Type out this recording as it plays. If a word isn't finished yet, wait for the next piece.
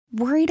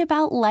Worried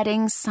about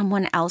letting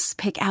someone else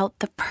pick out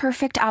the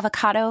perfect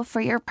avocado for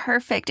your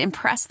perfect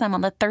impress them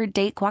on the third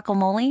date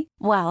guacamole?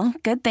 Well,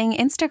 good thing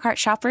Instacart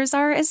shoppers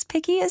are as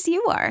picky as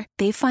you are.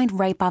 They find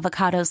ripe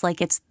avocados like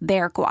it's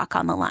their guac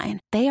on the line.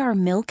 They are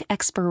milk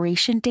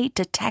expiration date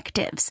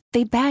detectives.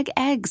 They bag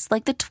eggs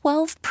like the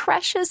 12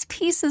 precious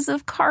pieces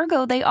of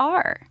cargo they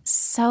are.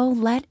 So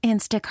let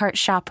Instacart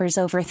shoppers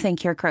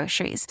overthink your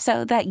groceries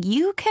so that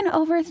you can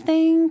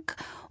overthink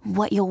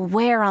what you'll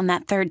wear on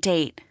that third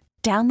date.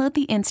 Download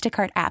the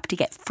Instacart app to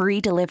get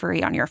free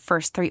delivery on your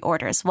first 3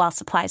 orders while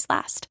supplies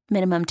last.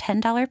 Minimum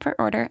 $10 per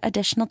order.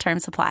 Additional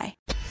terms apply.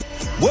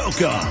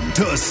 Welcome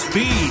to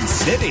Speed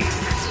City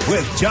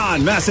with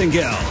John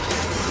Massengale,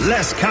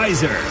 Les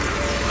Kaiser,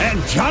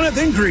 and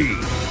Jonathan Green.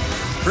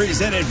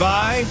 Presented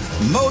by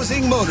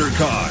Mosing Motor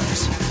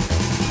Cars.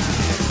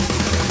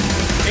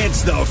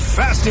 It's the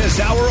fastest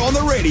hour on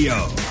the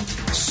radio.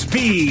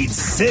 Speed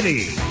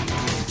City.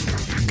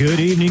 Good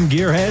evening,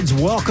 gearheads.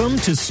 Welcome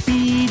to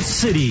Speed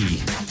City,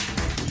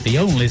 the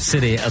only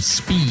city of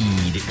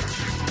speed.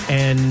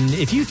 And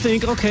if you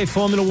think, okay,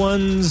 Formula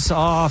One's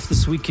off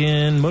this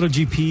weekend,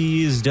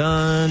 MotoGP is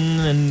done,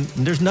 and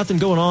there's nothing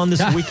going on this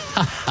week,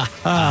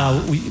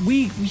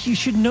 you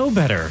should know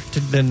better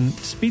than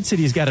Speed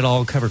City's got it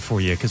all covered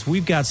for you, because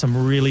we've got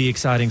some really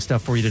exciting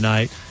stuff for you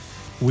tonight.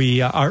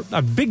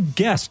 Our big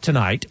guest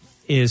tonight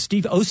is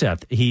Steve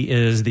Oseth. He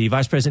is the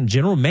Vice President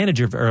General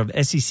Manager of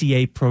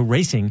SCCA Pro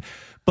Racing.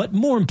 But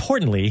more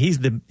importantly, he's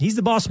the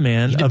boss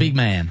man. He's the big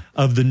man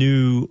of the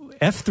new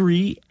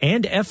F3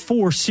 and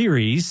F4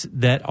 series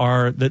that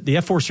are the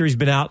F4 series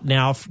been out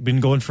now, been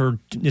going for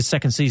its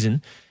second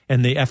season,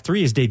 and the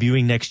F3 is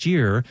debuting next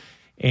year.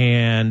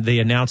 And they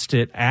announced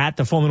it at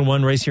the Formula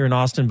One race here in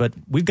Austin. But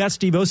we've got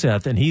Steve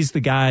Oseth, and he's the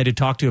guy to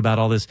talk to about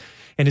all this.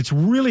 And it's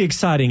really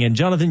exciting. And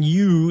Jonathan,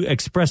 you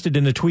expressed it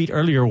in a tweet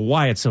earlier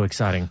why it's so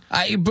exciting.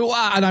 And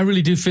I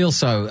really do feel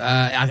so.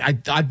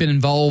 I've been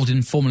involved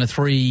in Formula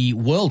 3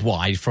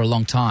 worldwide for a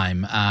long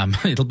time.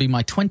 It'll be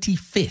my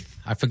 25th.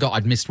 I forgot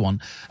I'd missed one.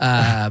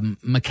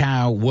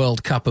 Macau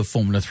World Cup of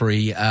Formula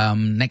 3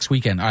 next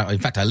weekend. In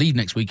fact, I leave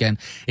next weekend.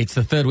 It's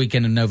the third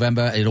weekend in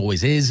November. It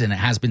always is, and it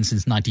has been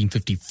since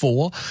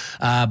 1954.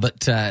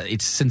 But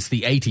it's since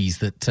the 80s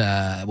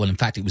that, in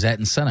fact, it was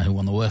Ayrton Senna who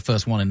won the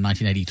first one in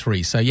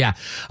 1983. So, yeah,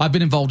 I've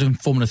been involved in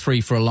Formula 3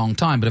 for a long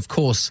time. But, of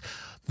course,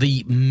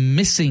 the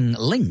missing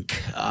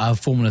link of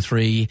Formula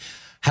 3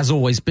 has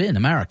always been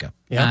America.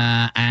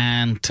 Yeah.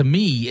 And to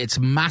me, it's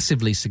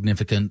massively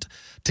significant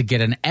to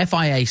get an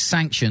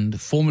FIA-sanctioned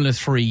Formula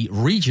 3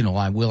 regional,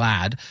 I will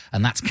add,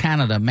 and that's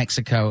Canada,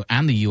 Mexico,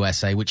 and the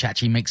USA, which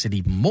actually makes it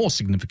even more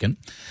significant,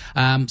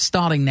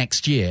 starting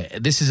next year.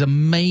 This is a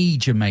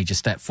major, major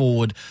step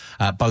forward,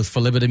 both for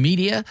Liberty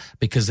Media,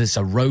 because it's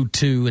a road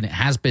to, and it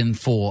has been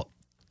for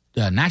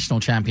national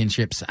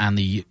championships and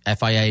the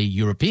FIA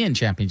European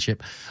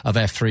Championship of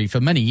F3 for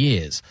many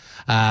years.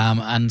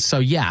 And so,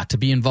 yeah, to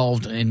be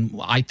involved in,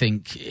 I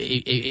think,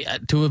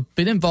 to have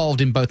been involved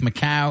in both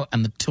Macau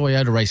and the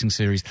Toyota Racing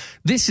Series,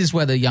 this is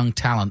where the young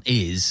talent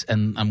is,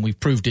 and we've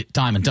proved it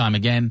time and time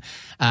again.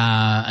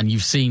 And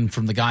you've seen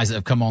from the guys that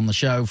have come on the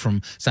show, from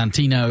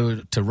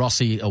Santino to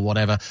Rossi or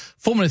whatever,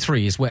 Formula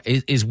 3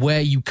 is where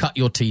you cut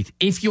your teeth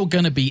if you're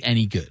going to be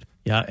any good.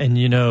 Yeah, and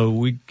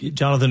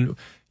Jonathan,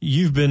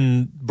 you've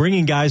been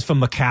bringing guys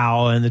from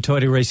Macau and the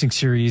Toyota Racing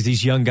Series,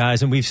 these young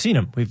guys, and we've seen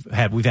them. We've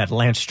had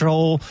Lance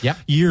Stroll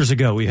years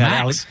ago. We've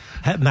had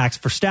Max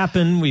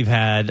Verstappen. We've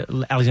had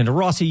Alexander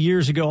Rossi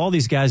years ago. All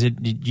these guys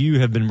that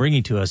you have been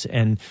bringing to us,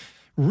 and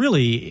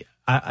really,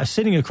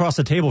 sitting across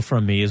the table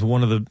from me is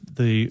one of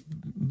the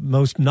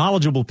most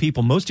knowledgeable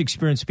people, most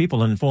experienced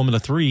people in Formula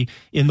 3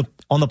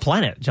 on the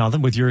planet,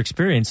 Jonathan, with your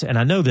experience. And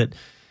I know that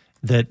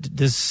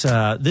this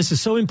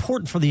is so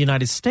important for the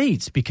United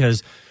States,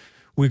 because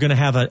we're going to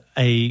have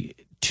a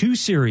 2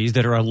 series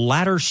that are a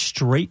ladder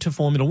straight to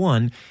Formula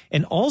One.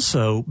 And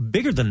also,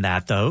 bigger than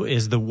that, though,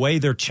 is the way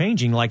they're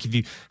changing. Like,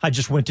 I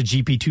just went to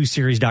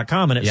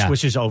GP2series.com, and it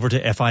switches over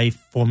to FIA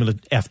Formula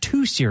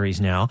F2 series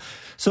now.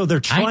 So they're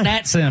trying. Ain't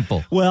that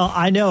simple? Well,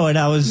 I know, and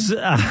I was.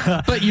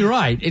 But you're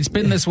right. It's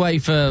been this way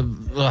for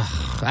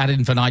ad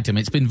infinitum.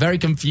 It's been very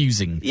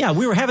confusing. Yeah,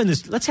 we were having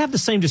this. Let's have the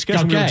same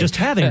discussion we were just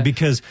having,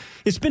 because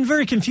it's been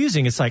very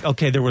confusing. It's like,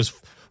 okay, there was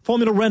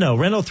Formula Renault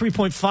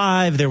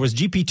 3.5, there was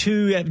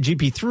GP2,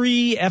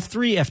 GP3,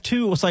 F3,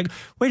 F2. It's like,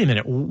 wait a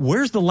minute,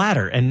 where's the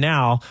ladder? And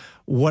now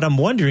what I'm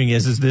wondering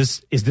is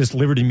this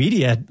Liberty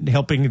Media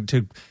helping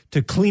to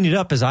clean it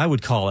up, as I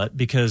would call it?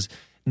 Because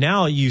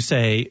now you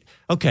say,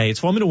 okay, it's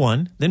Formula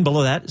 1, then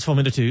below that it's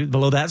Formula 2,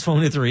 below that's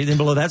Formula 3, then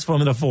below that's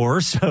Formula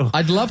 4. So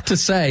I'd love to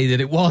say that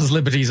it was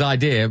Liberty's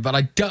idea,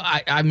 but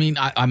I mean,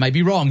 I may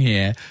be wrong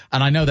here,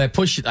 and I know they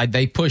pushed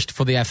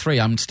for the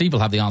F3. Steve will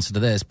have the answer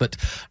to this, but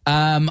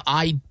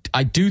I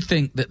I do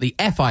think that the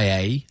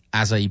FIA,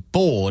 as a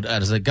board,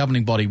 as a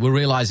governing body, were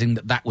realizing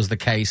that that was the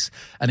case.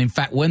 And in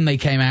fact, when they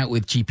came out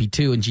with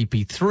GP2 and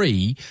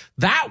GP3,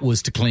 that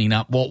was to clean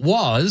up what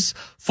was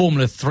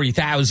Formula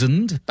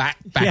 3000 back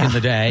in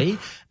the day,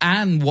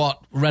 and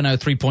what Renault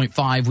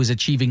 3.5 was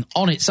achieving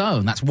on its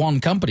own. That's one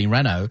company,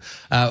 Renault,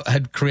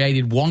 had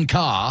created one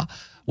car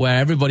where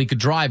everybody could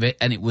drive it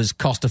and it was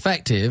cost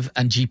effective,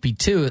 and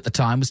GP2 at the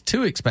time was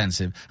too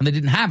expensive, and they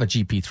didn't have a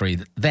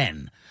GP3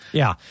 then.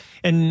 Yeah.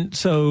 And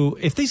so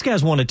if these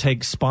guys want to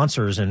take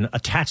sponsors and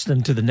attach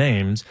them to the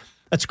names,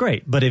 that's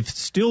great. But if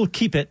still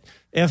keep it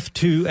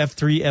F2,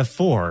 F3,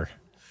 F4.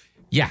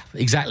 Yeah,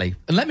 exactly.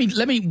 And let me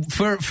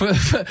for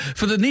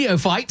the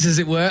neophytes, as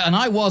it were, and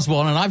I was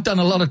one, and I've done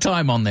a lot of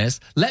time on this.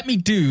 Let me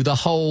do the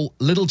whole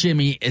little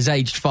Jimmy is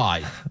aged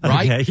 5,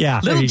 right? Okay, yeah.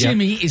 Little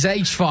Jimmy is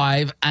aged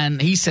 5,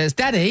 and he says,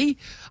 "Daddy,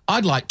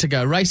 I'd like to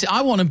go racing.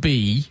 I want to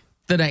be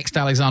the next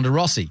Alexander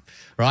Rossi."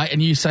 Right?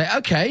 And you say,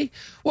 okay,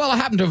 well, I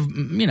happen to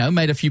have,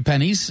 made a few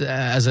pennies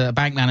as a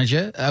bank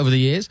manager over the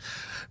years.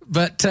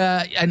 But,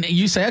 and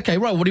you say, okay,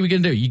 well, what are we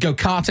going to do? You go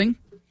karting.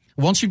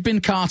 Once you've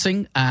been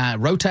karting,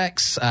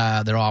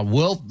 Rotex, there are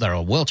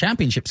world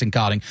championships in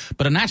karting,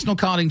 but a national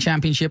karting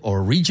championship or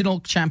a regional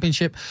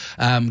championship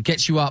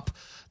gets you up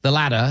the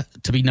ladder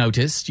to be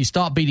noticed. You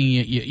start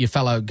beating your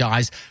fellow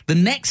guys. The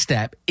next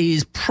step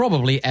is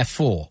probably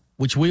F4,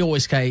 which we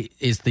always say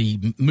is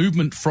the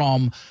movement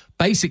from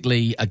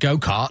basically a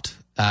go-kart,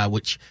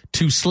 which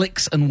to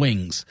slicks and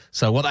wings.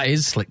 So what that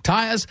is, slick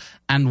tires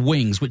and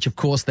wings, which of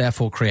course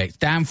therefore creates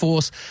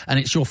downforce. And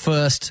it's your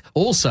first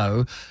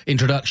also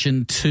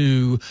introduction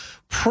to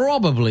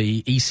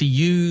probably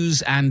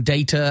ECUs and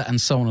data and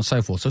so on and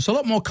so forth. So it's a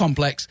lot more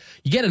complex.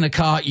 You get in a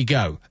car, you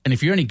go. And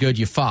if you're any good,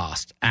 you're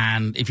fast.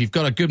 And if you've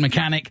got a good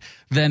mechanic,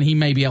 then he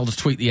may be able to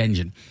tweak the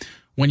engine.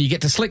 When you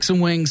get to slicks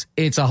and wings,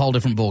 it's a whole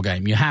different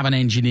ballgame. You have an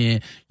engineer.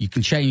 You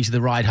can change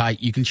the ride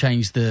height. You can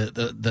change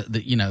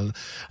the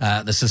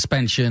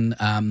suspension,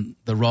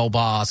 the roll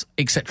bars,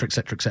 etc.,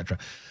 etc., etc.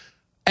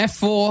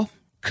 F4,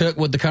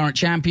 Kirkwood, the current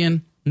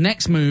champion.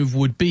 Next move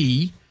would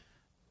be,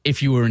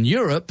 if you were in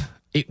Europe,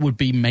 it would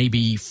be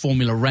maybe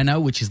Formula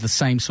Renault, which is the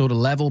same sort of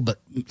level but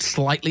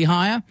slightly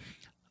higher.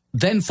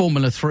 Then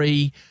Formula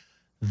 3,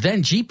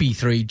 then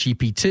GP3,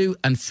 GP2,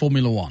 and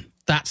Formula 1.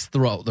 That's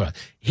the role.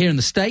 Here in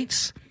the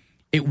States,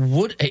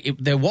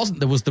 there was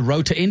the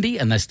Road to Indy,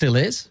 and there still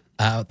is,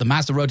 the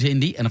Mazda Road to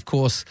Indy, and of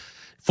course,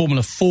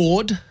 Formula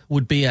Ford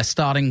would be a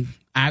starting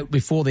out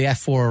before the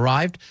F4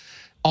 arrived,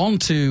 on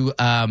to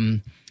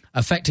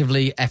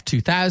effectively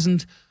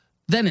F2000,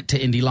 then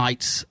to Indy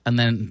Lights, and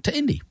then to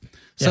Indy.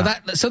 So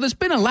so there's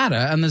been a ladder,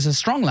 and there's a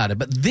strong ladder,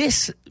 but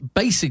this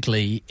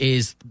basically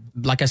is,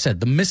 like I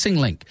said, the missing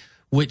link,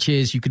 which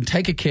is you can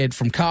take a kid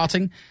from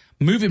karting,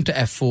 move him to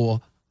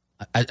F4,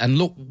 and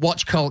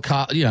watch Kyle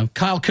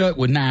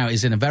Kirkwood now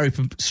is in a very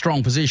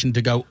strong position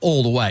to go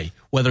all the way,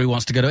 whether he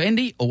wants to go to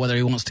Indy or whether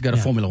he wants to go to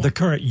Formula 1. The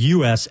current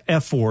U.S.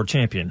 F4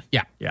 champion.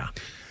 Yeah.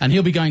 And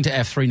he'll be going to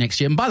F3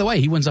 next year. And by the way,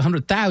 he wins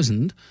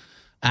 100,000.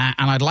 And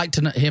I'd like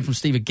to hear from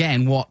Steve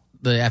again what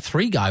the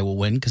F3 guy will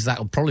win, because that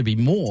will probably be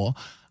more.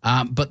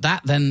 But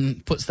that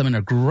then puts them in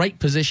a great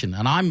position.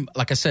 And I'm,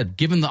 like I said,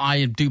 given that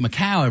I do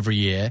Macau every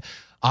year,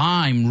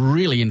 I'm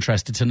really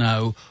interested to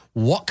know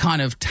what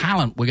kind of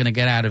talent we're going to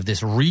get out of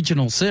this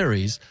regional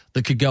series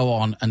that could go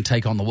on and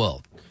take on the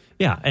world.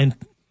 Yeah,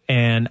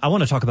 and I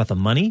want to talk about the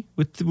money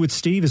with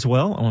Steve as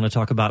well. I want to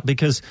talk about,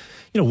 because,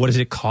 what does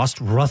it cost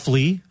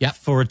roughly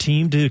for a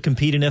team to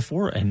compete in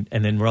F4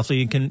 and then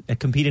roughly can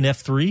compete in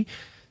F3?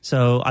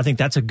 So I think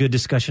that's a good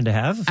discussion to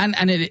have.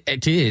 And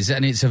it is,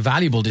 and it's a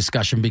valuable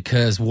discussion,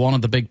 because one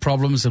of the big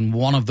problems and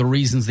one of the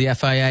reasons the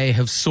FIA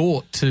have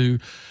sought to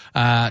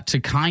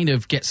kind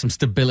of get some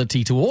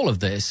stability to all of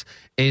this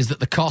is that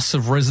the costs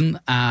have risen,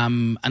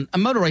 and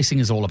motor racing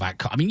is all about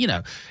cost. I mean,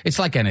 it's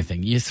like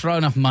anything. You throw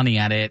enough money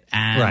at it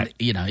and,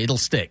 it'll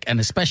stick. And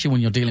especially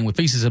when you're dealing with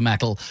pieces of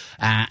metal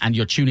and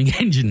you're tuning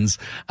engines,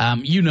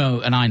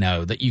 and I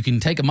know that you can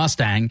take a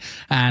Mustang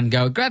and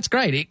go, that's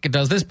great, it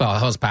does this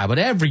horsepower. But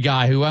every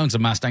guy who owns a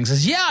Mustang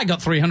says, yeah, I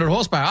got 300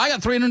 horsepower. I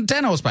got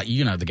 310 horsepower.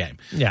 You know the game.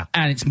 Yeah.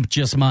 And it's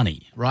just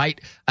money, right?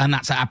 And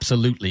that's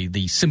absolutely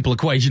the simple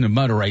equation of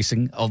motor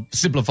racing,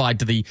 simplified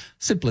to the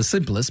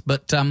simplest.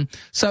 But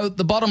so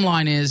the bottom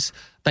line is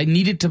they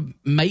needed to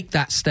make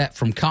that step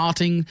from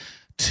karting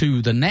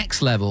to the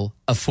next level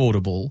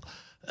affordable,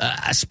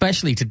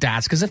 especially to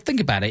dads. Because think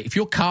about it, if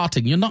you're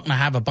karting, you're not going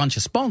to have a bunch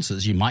of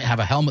sponsors. You might have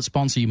a helmet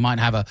sponsor, you might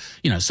have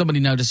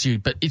somebody notice you,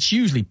 but it's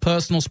usually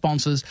personal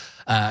sponsors,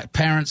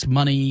 parents,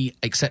 money,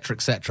 etc.,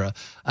 etc.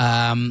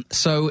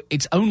 So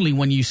it's only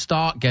when you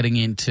start getting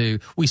into,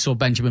 we saw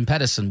Benjamin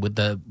Pedersen with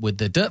the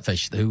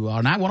Dirtfish, who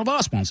are now one of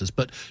our sponsors,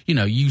 but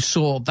you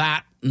saw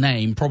that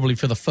name probably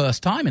for the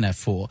first time in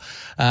F4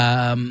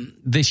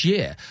 this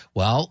year.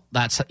 Well,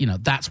 that's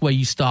where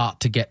you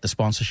start to get the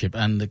sponsorship.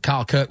 And the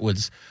Kyle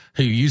Kirkwoods,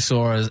 who you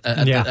saw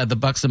at the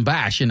Buxton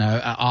Bash,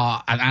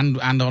 are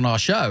and on our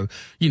show,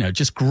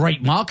 just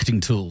great marketing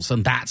tools.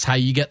 And that's how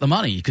you get the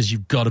money, because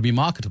you've got to be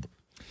marketable.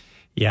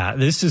 Yeah,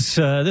 this is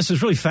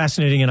really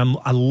fascinating, and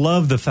I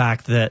love the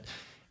fact that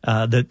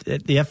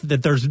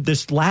that there's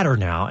this ladder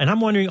now, and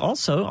I'm wondering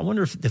also. I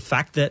wonder if the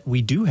fact that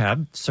we do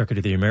have Circuit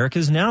of the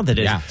Americas now, that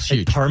it's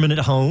a permanent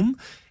home,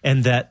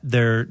 and that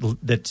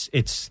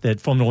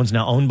Formula One's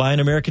now owned by an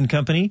American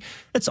company.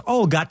 It's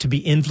all got to be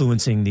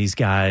influencing these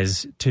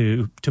guys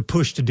to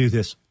push to do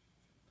this.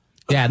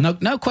 Yeah,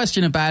 no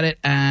question about it.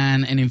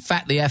 And in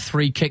fact, the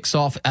F3 kicks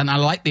off. And I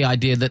like the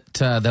idea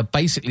that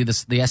basically the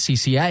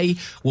SCCA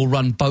will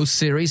run both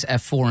series,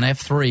 F4 and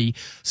F3.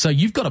 So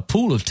you've got a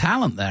pool of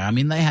talent there. I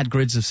mean, they had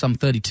grids of some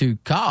 32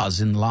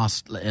 cars in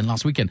last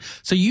weekend.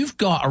 So you've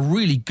got a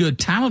really good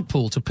talent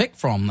pool to pick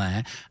from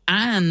there.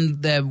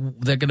 And they're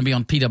going to be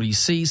on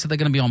PWC, so they're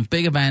going to be on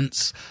big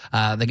events.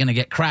 They're going to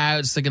get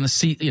crowds. They're going to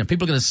see,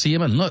 people are going to see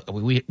them. And look,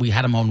 we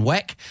had them on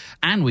WEC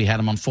and we had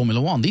them on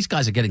Formula One. These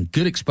guys are getting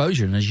good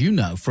exposure. And as you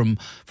know, from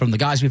the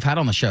guys we've had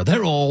on the show,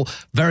 they're all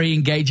very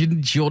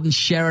engaging. Jordan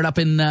Sherrod up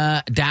in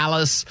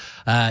Dallas.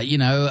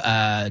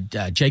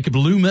 Jacob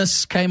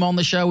Loomis came on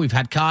the show. We've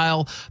had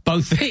Kyle.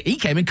 He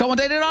came and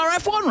commentated our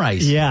F1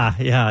 race.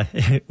 Yeah.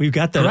 We've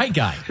got that. Great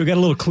guy. We've got a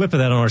little clip of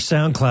that on our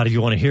SoundCloud if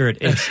you want to hear it.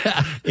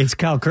 It's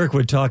Kyle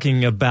Kirkwood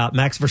talking about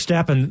Max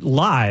Verstappen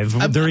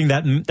live during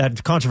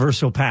that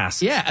controversial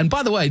pass. Yeah, and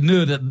by the way,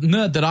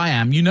 nerd that I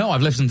am,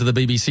 I've listened to the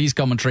BBC's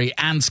commentary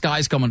and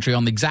Sky's commentary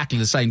on exactly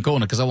the same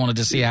corner because I wanted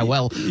to see how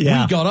well we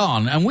got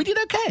on, and we did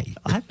okay.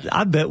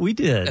 I bet we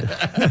did.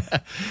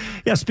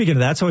 Yeah, speaking of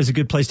that, it's always a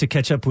good place to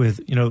catch up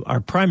with,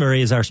 our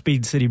primary is our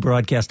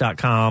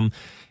SpeedCityBroadcast.com,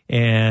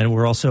 and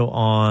we're also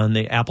on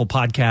the Apple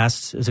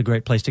Podcasts. Is a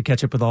great place to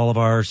catch up with all of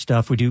our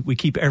stuff. We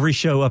keep every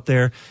show up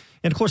there.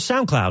 And, of course,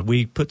 SoundCloud.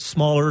 We put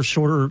smaller,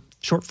 short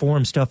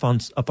form stuff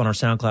up on our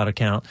SoundCloud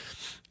account.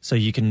 So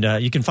you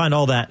can find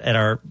all that at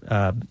our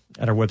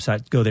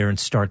website. Go there and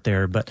start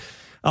there. But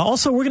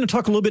also, we're going to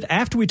talk a little bit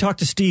after we talk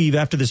to Steve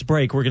after this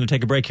break. We're going to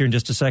take a break here in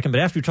just a second. But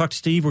after we talk to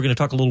Steve, we're going to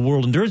talk a little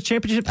World Endurance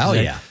Championship. Oh,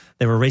 yeah.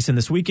 They were racing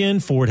this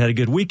weekend. Ford had a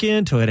good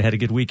weekend. Toyota had a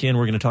good weekend.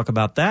 We're going to talk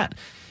about that.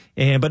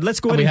 But let's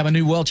go ahead. We have a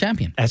new world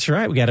champion. That's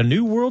right. We got a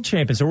new world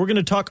champion. So we're going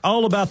to talk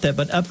all about that.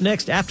 But up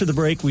next, after the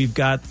break, we've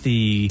got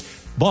the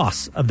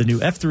boss of the new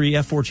F3,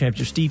 F4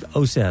 championship, Steve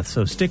Oseth.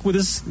 So stick with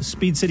us.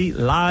 Speed City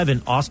live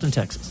in Austin,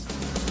 Texas.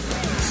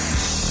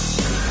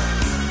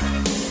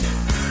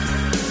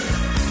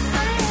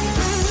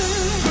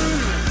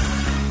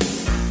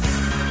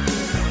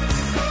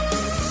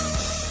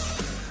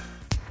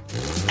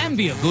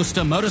 MV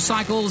Agusta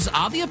motorcycles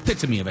are the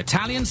epitome of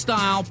Italian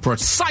style,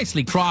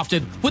 precisely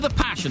crafted with a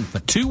passion for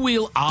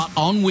two-wheel art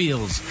on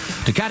wheels.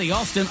 Ducati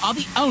Austin are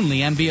the only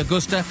MV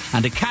Agusta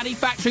and Ducati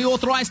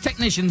factory-authorized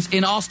technicians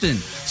in Austin,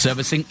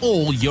 servicing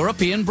all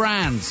European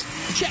brands.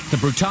 Check the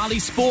Brutale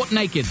Sport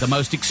Naked, the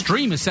most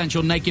extreme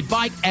essential naked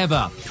bike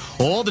ever.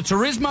 Or the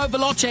Turismo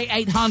Veloce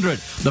 800,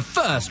 the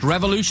first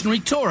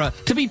revolutionary tourer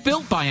to be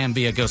built by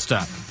MV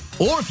Agusta.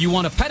 Or if you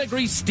want a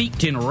pedigree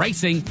steeped in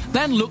racing,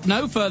 then look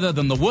no further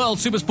than the World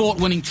Supersport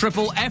winning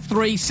triple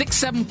F3,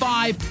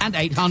 675 and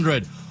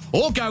 800.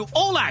 Or go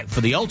all out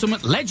for the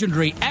ultimate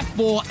legendary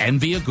F4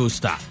 MV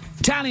Agusta.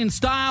 Italian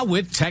style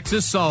with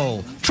Texas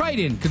soul.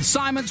 Trade-in,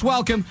 consignments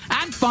welcome,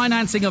 and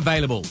financing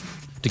available.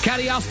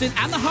 Ducati Austin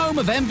and the home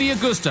of MV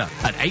Agusta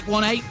at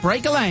 818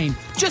 Breaker Lane,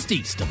 just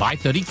east of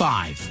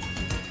I-35.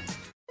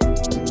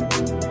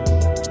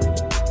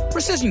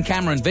 Precision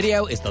Camera and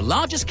Video is the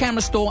largest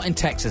camera store in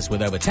Texas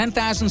with over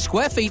 10,000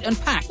 square feet and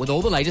packed with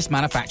all the latest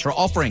manufacturer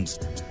offerings.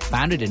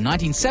 Founded in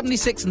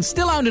 1976 and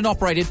still owned and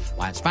operated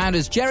by its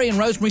founders Jerry and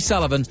Rosemary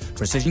Sullivan,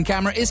 Precision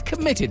Camera is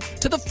committed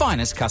to the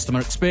finest customer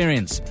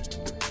experience.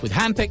 With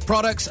hand-picked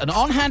products and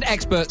on-hand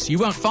experts, you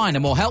won't find a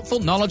more helpful,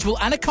 knowledgeable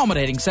and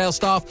accommodating sales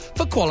staff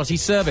for quality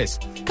service.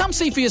 Come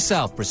see for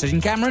yourself.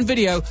 Precision Camera and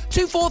Video,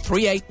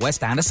 2438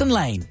 West Anderson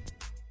Lane.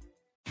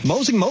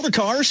 Mosing Motor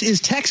Cars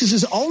is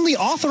Texas's only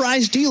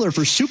authorized dealer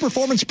for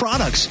Superformance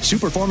products.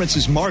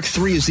 Superformance's Mark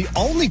III is the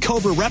only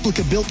Cobra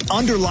replica built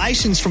under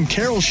license from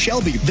Carroll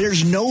Shelby.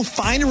 There's no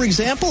finer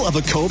example of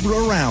a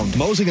Cobra around.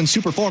 Mosing and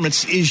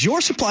Superformance is your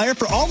supplier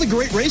for all the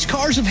great race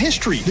cars of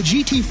history. The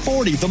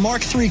GT40, the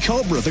Mark III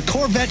Cobra, the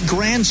Corvette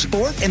Grand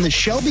Sport, and the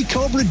Shelby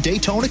Cobra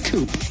Daytona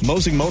Coupe.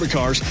 Mosing Motor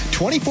Cars,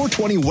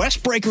 2420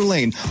 West Breaker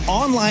Lane.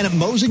 Online at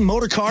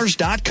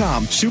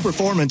mosingmotorcars.com.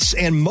 Superformance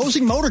and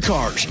Mosing Motor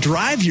Cars.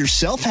 Drive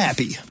yourself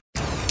happy.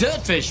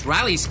 Dirtfish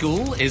Rally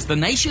School is the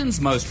nation's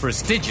most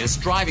prestigious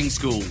driving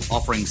school,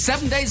 offering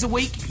 7 days a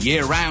week,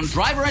 year-round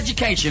driver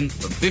education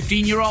from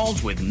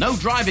 15-year-olds with no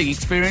driving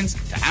experience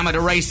to amateur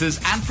racers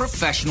and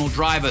professional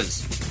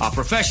drivers. Our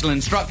professional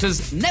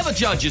instructors never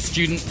judge a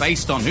student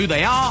based on who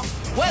they are,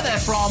 where they're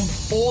from,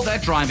 or their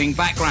driving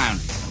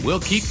background.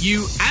 We'll keep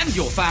you and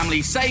your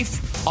family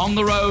safe, on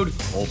the road,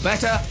 or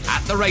better,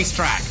 at the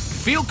racetrack.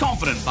 Feel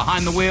confident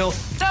behind the wheel,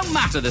 no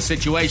matter the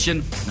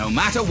situation, no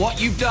matter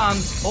what you've done,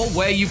 or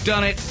where you've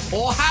done it,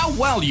 or how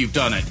well you've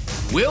done it.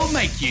 We'll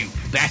make you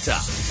better.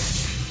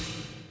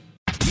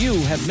 You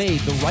have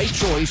made the right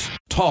choice.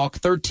 Talk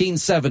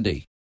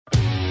 1370.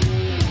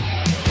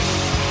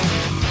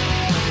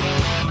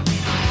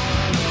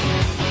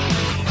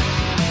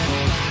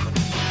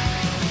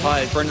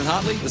 Hi, Brendan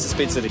Hartley. This is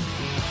Speed City.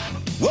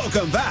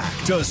 Welcome back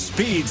to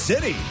Speed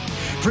City,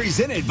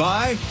 presented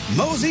by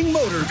Mosing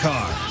Motor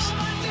Cars.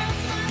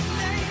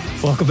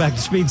 Welcome back to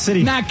Speed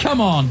City. Now,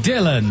 come on,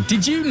 Dylan.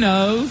 Did you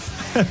know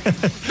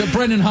that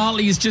Brendan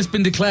Hartley has just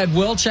been declared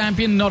world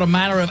champion not a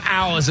matter of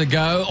hours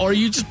ago? Or are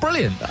you just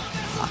brilliant?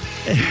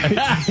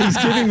 He's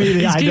giving me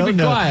the He's I keeping don't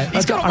know. quiet.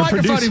 He's got a Our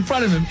microphone in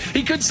front of him.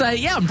 He could say,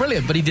 yeah, I'm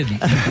brilliant, but he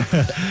didn't.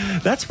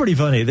 That's pretty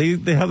funny.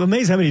 They have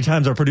amazed how many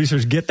times our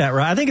producers get that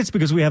right. I think it's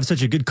because we have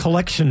such a good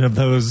collection of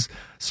those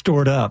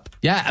stored up.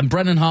 Yeah, and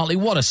Brendan Hartley,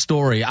 what a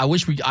story.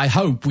 I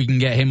hope we can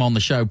get him on the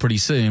show pretty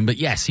soon. But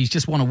yes, he's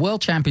just won a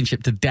world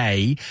championship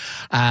today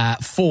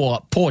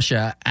for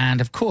Porsche.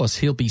 And of course,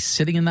 he'll be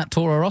sitting in that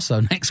Toro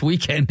Rosso next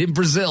weekend in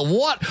Brazil.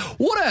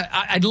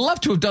 I'd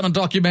love to have done a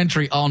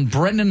documentary on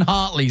Brendan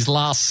Hartley's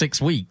last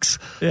 6 weeks.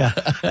 Yeah,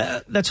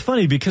 that's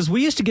funny because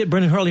we used to get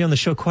Brendan Hartley on the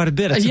show quite a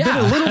bit. It's been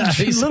a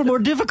little more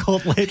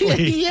difficult lately.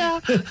 Yeah.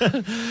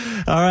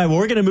 All right, well,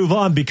 we're going to move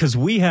on because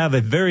we have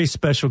a very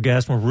special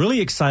guest. We're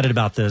really excited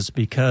about this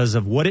because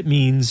of what it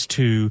means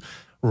to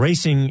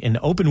racing in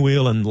open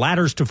wheel and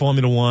ladders to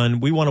Formula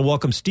One. We want to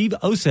welcome Steve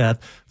Oseth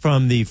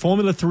from the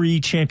Formula 3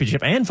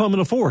 Championship and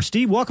Formula 4.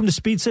 Steve, welcome to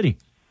Speed City.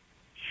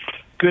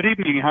 Good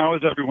evening. How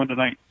is everyone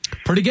tonight?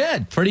 Pretty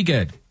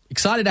good.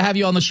 Excited to have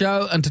you on the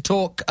show and to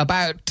talk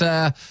about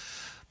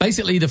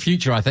basically the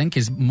future, I think,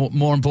 is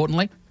more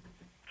importantly.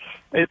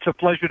 It's a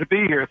pleasure to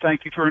be here.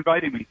 Thank you for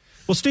inviting me.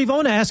 Well, Steve, I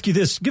want to ask you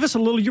this. Give us a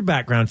little of your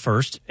background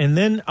first, and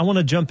then I want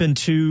to jump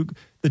into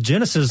the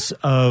genesis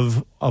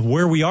of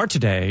where we are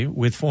today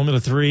with Formula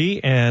 3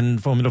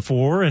 and Formula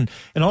 4 and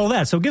all of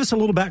that. So give us a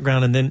little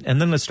background, and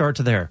then let's start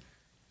to there.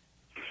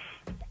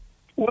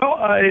 Well,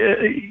 I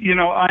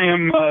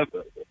am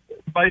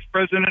Vice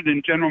President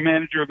and General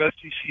Manager of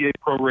SCCA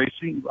Pro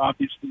Racing.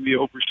 Obviously, we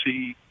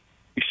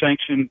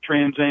sanction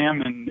Trans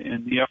Am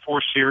and the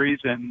F4 Series,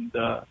 and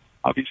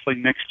obviously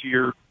next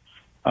year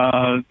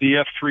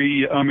the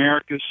F3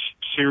 Americas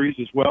Series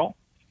as well.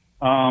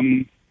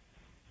 From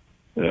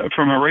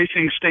a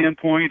racing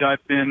standpoint,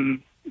 I've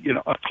been,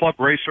 a club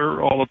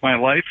racer all of my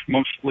life,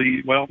 not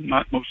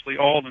mostly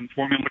all in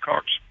Formula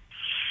cars.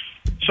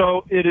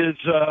 So it is,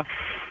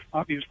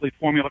 obviously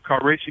Formula car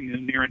racing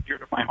is near and dear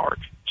to my heart.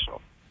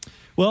 So,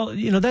 well,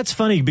 that's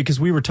funny because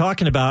we were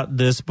talking about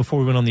this before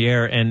we went on the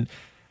air, and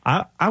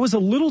I was a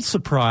little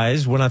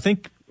surprised when I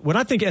think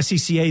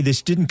SCCA,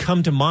 this didn't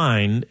come to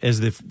mind as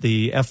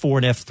the F4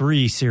 and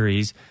F3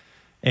 series.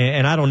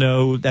 And I don't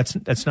know,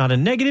 that's not a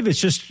negative.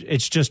 It's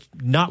just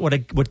not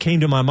what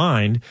came to my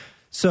mind.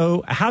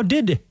 So how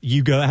did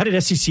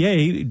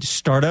SCCA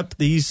start up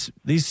these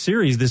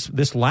series,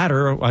 this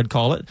ladder, I'd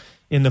call it,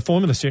 in the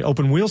Formula series,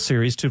 open wheel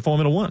series to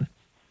Formula One?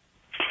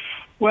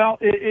 Well,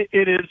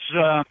 it is,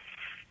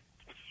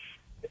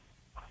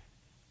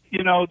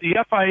 the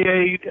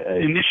FIA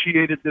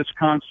initiated this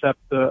concept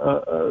 3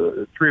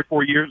 or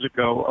 4 years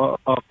ago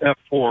of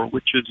F4,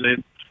 which is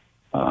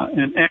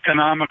an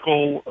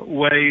economical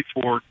way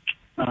for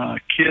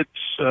kids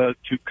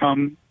to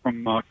come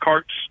from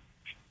karts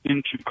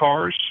into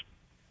cars,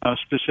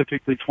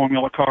 specifically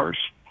Formula cars.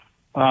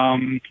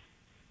 And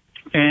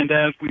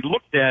as we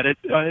looked at it,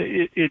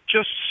 it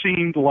just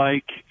seemed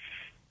like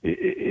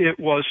it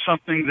was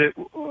something that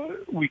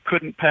we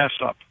couldn't pass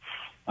up.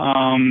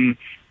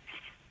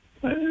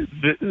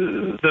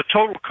 The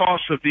total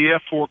cost of the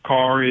F4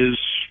 car is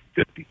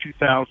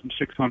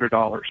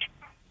 $51,600.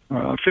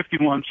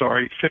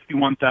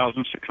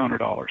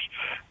 $51,600.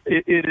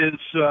 It is.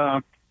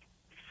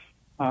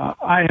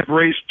 I have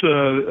raced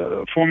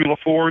Formula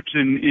Fords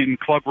in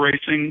club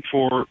racing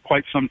for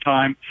quite some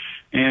time,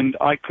 and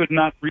I could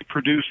not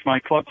reproduce my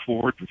club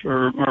Ford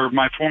or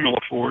my Formula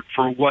Ford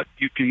for what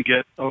you can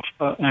get of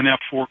an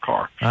F4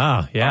 car.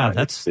 Ah, yeah,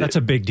 that's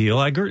a big deal.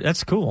 I agree.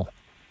 That's cool.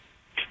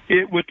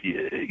 It would,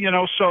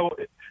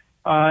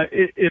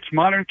 it's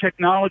modern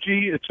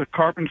technology. It's a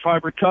carbon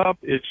fiber tub.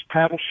 It's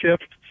paddle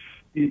shift.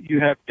 You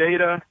have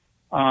data.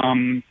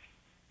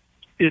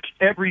 It's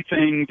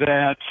everything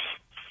that,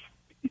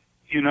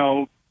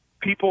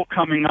 people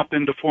coming up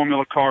into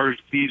Formula cars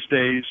these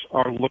days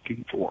are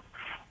looking for.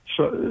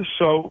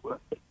 So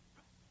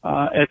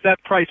at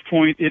that price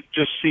point, it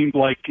just seemed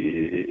like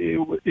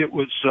it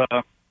was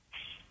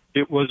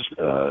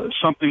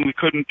something we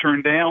couldn't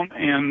turn down.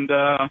 And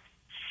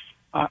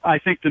I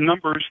think the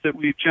numbers that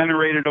we've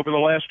generated over the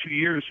last 2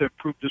 years have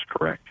proved this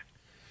correct.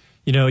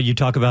 You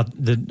talk about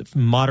the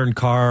modern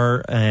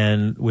car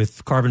and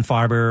with carbon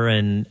fiber,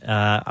 and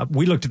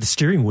we looked at the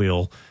steering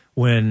wheel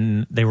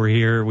when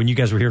you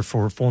guys were here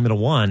for Formula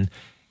One,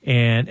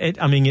 and it's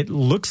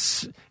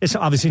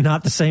obviously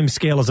not the same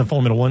scale as a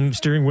Formula One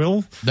steering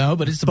wheel. No,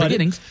 but it's the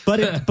beginnings. But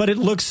it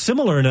looks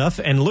similar enough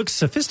and looks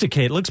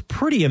sophisticated. It looks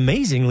pretty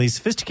amazingly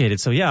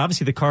sophisticated. So yeah,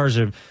 obviously the cars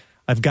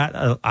have got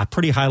a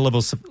pretty high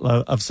level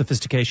of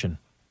sophistication.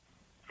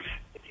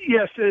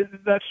 Yes,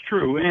 that's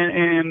true.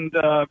 And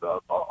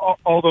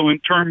although in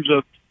terms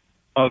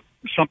of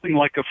something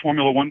like a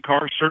Formula One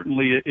car,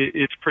 certainly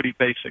it's pretty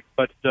basic.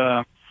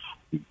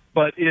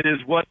 But it is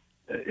what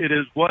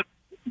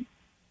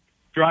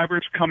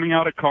drivers coming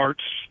out of karts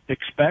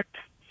expect.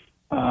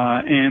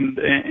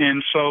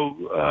 And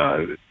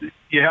so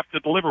you have to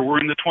deliver. We're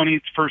in the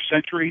 21st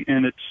century,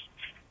 and it's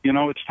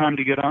time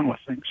to get on with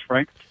things,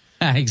 right?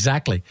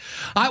 Exactly.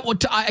 I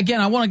want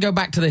to go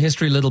back to the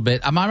history a little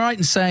bit. Am I right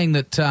in saying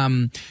that,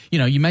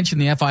 you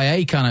mentioned the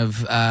FIA kind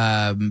of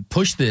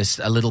pushed this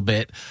a little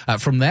bit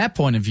from their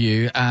point of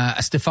view?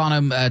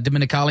 Stefano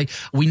Domenicali,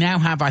 we now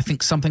have, I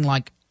think, something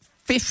like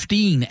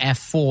 15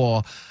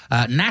 F4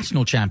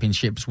 national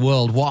championships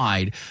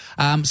worldwide.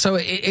 So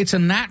it's a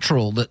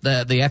natural that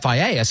the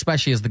FIA,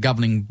 especially as the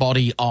governing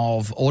body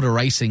of auto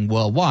racing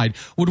worldwide,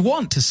 would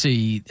want to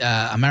see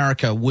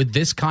America with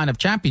this kind of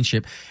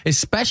championship,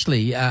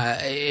 especially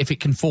if it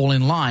can fall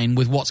in line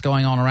with what's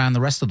going on around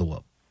the rest of the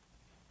world.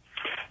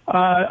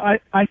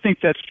 I think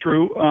that's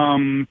true.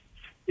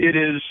 It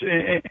is,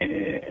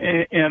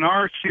 and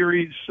our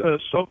series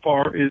so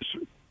far is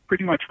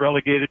pretty much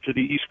relegated to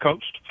the East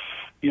Coast.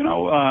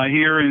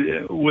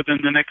 Here within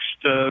the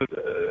next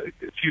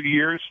few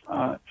years,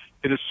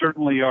 it is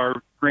certainly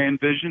our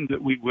grand vision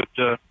that we would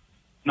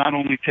not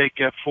only take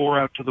F4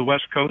 out to the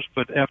West Coast,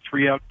 but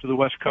F3 out to the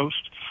West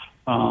Coast.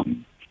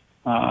 And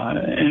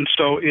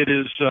so it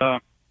is,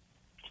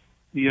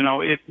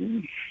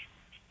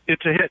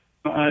 it's a hit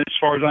as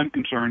far as I'm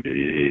concerned.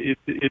 It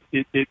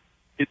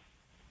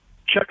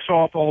checks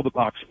off all the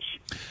boxes.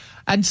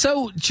 And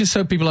so, just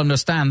so people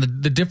understand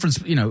the difference,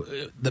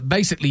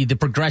 basically the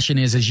progression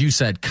is, as you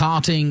said,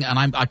 karting,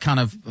 and I kind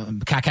of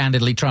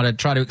cack-handedly try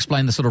to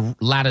explain the sort of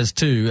ladders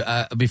too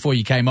before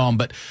you came on.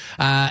 But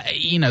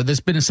there's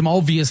been some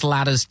obvious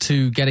ladders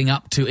to getting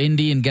up to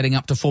Indy and getting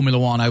up to Formula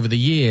One over the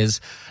years,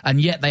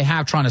 and yet they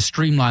have trying to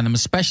streamline them,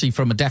 especially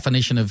from a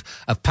definition of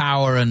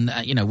power and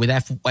with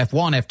F1,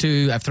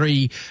 F2,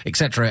 F3,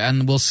 etc.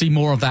 And we'll see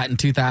more of that in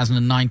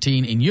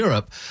 2019 in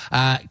Europe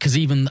because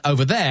even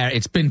over there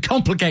it's been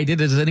complicated.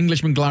 As an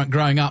Englishman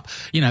growing up,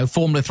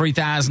 Formula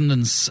 3000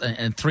 and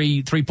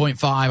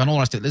 3.5 and all the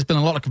rest of it. There's been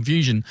a lot of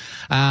confusion,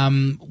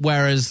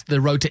 whereas the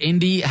Road to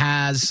Indy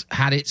has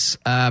had its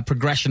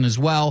progression as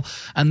well.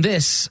 And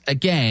this,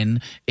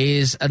 again,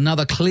 is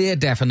another clear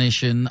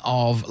definition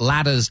of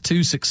ladders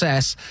to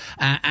success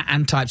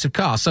and types of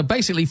cars. So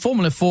basically,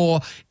 Formula 4,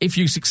 if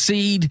you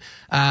succeed,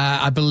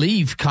 I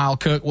believe Kyle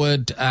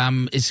Kirkwood,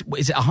 is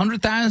it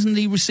 100,000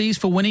 he receives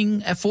for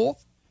winning F4?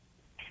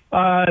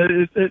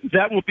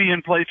 That will be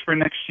in place for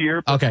next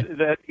year. But okay.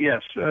 That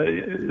yes,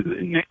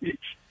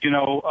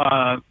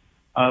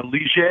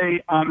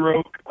 Ligier,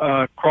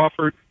 Enroque,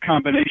 Crawford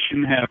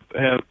combination have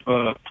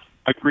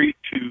agreed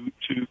to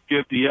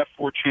give the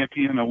F4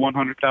 champion a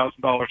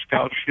 $100,000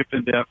 scholarship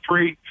into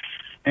F3,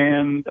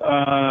 and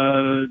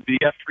the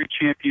F3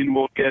 champion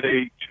will get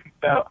a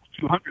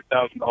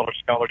 $200,000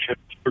 scholarship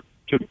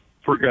to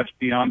progress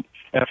beyond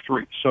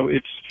F3. So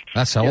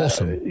that's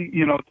awesome.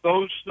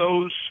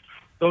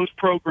 Those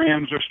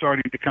programs are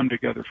starting to come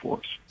together for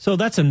us. So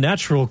that's a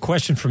natural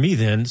question for me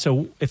then.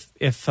 So if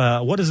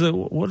what is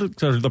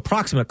the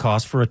approximate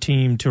cost for a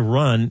team to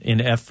run in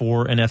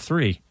F4 and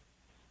F3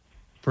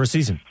 for a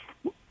season?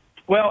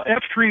 Well,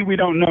 F3 we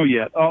don't know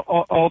yet.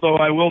 Although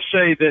I will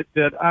say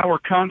that our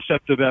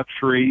concept of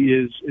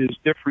F3 is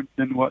different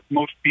than what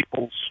most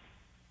people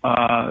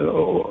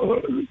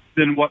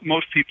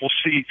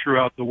see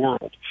throughout the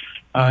world.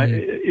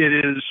 It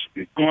is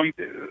going.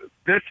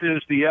 This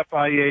is the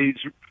FIA's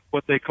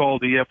what they call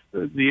the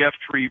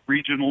F3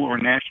 regional or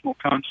national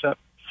concept,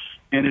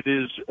 and it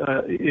is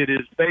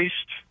based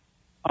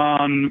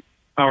on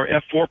our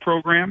F4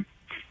 program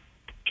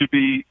to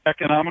be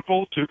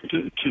economical, to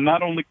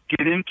not only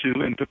get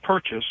into and to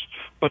purchase,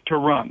 but to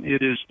run.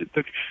 It is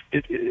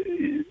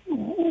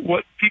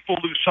what people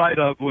lose sight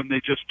of when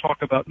they just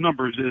talk about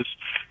numbers is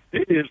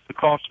the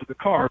cost of the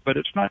car, but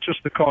it's not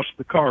just the cost of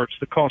the car; it's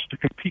the cost to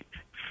compete,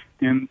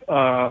 and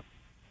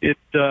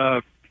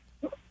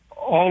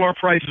all our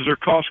prices are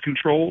cost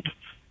controlled,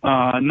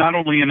 not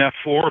only in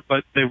F4,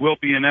 but they will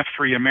be in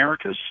F3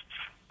 Americas.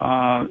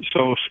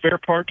 So spare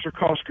parts are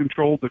cost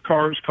controlled, the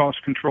car is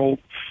cost controlled.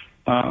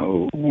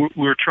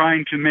 We're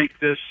trying to make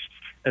this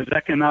as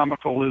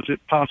economical as it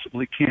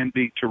possibly can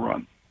be to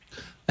run.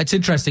 That's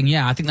interesting.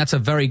 Yeah, I think that's a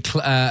very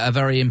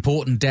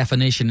important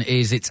definition.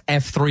 Is it's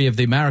F3 of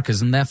the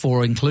Americas, and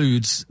therefore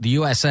includes the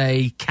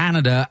USA,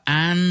 Canada,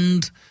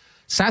 and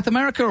South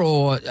America,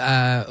 or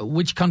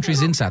which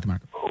countries in South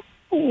America?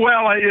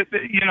 Well, I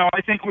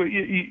think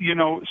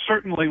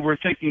certainly we're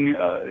thinking,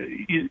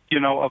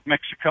 of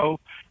Mexico,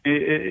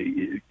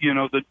 the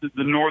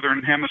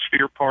northern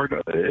hemisphere part,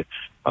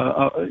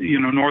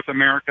 North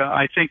America.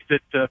 I think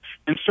that,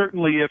 and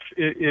certainly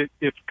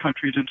if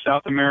countries in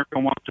South America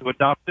want to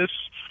adopt this,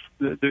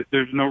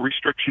 there's no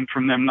restriction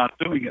from them not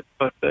doing it.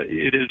 But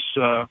it is,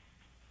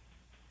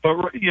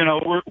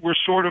 we're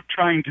sort of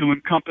trying to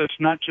encompass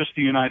not just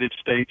the United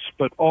States,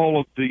 but all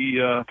of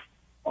the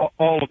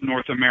all of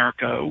North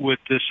America with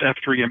this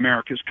F3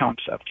 Americas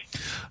concept.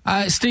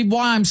 Steve,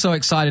 why I'm so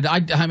excited,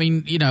 I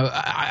mean, you know,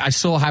 I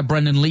saw how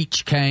Brendan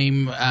Leach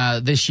came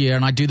this year,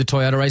 and I do the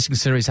Toyota Racing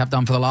Series, have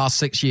done for the last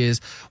 6 years,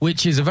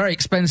 which is a very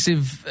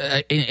expensive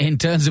in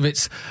terms of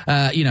its,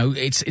 you know,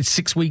 it's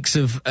 6 weeks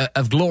of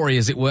glory,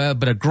 as it were,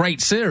 but a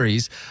great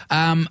series.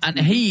 And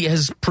he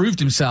has proved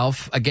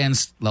himself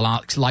against the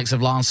likes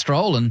of Lance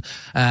Stroll and,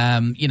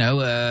 you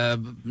know,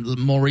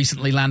 more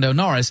recently Lando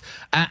Norris.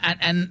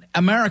 And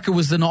America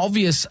was an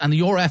obvious, and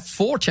your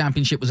F4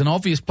 championship was an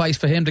obvious place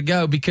for him to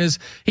go, because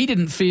he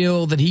didn't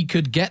feel that he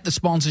could get the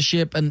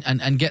sponsorship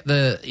and get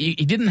he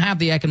didn't have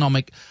the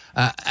economic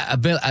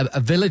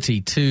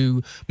ability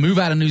to move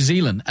out of New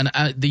Zealand and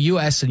the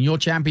US and your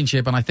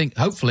championship. And I think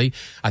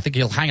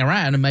he'll hang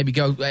around and maybe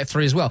go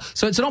F3 as well.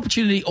 So it's an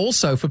opportunity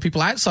also for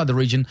people outside the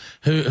region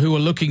who are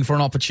looking for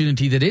an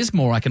opportunity that is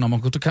more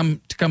economical to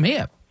come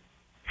here.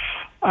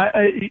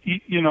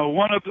 You know,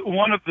 one of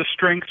the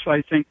strengths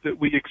I think that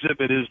we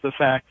exhibit is the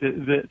fact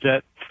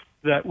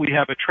that we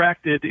have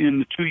attracted in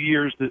the 2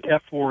 years that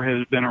F4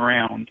 has been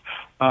around,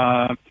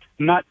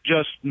 not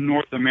just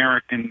North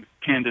American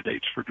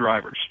candidates for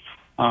drivers.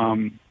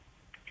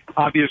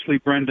 Obviously,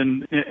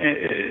 Brendan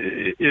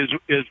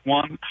is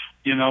one.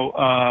 You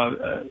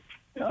know,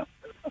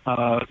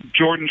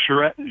 Jordan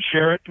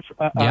Sherritt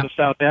out of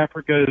South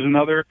Africa is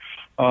another.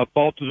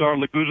 Baltazar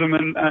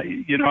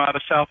Leguzaman, you know, out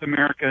of South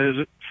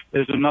America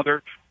is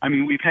another. I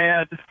mean, we've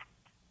had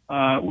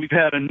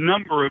a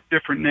number of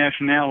different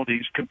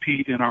nationalities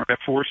compete in our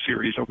F4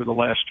 series over the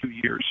last 2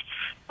 years,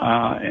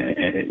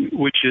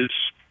 which is,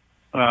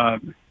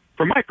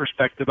 from my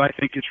perspective, I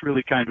think it's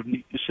really kind of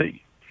neat to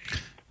see.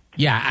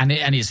 Yeah, and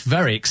it's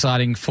very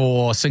exciting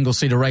for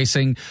single-seater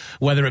racing,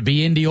 whether it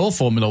be Indy or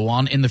Formula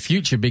One in the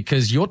future,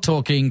 because you're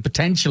talking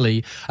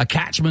potentially a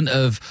catchment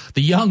of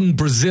the young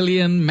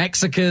Brazilian,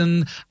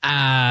 Mexican,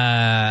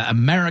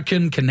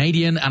 American,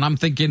 Canadian, and I'm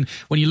thinking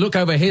when you look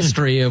over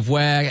history of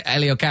where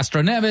Helio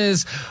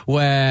Castroneves,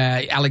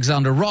 where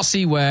Alexander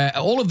Rossi, where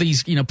all of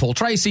these, you know, Paul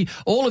Tracy,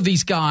 all of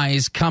these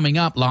guys coming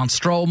up, Lance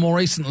Stroll more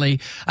recently,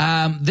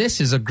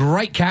 this is a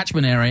great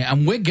catchment area,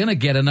 and we're going to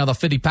get another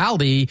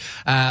Fittipaldi,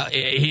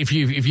 if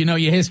you know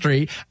your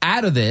history,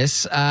 out of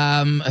this,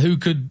 who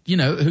could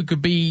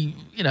be,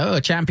 you know,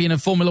 a champion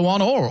of Formula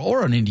One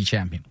or an Indy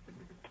champion.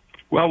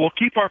 Well, we'll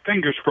keep our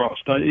fingers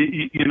crossed.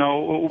 You know,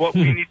 what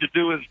we need to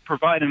do is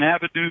provide an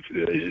avenue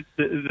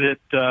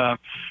that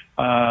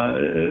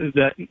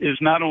is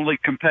not only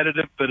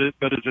competitive but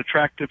is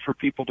attractive for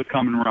people to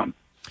come and run.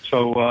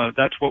 So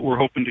that's what we're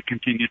hoping to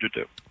continue to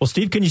do. Well,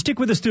 Steve, can you stick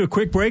with us through a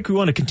quick break? We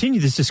want to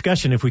continue this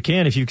discussion if we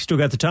can, if you've still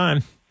got the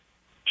time.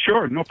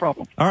 Sure, no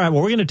problem. All right,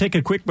 well, we're going to take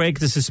a quick break.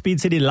 This is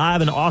Speed City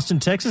live in Austin,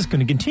 Texas.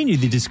 Going to continue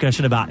the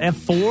discussion about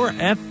F4,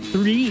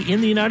 F3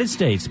 in the United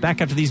States. Back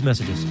after these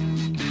messages.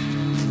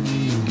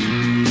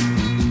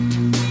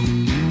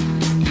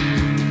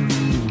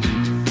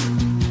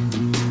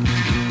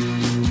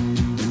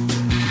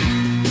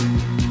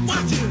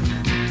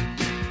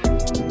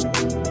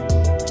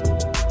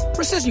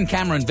 Precision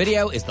Camera and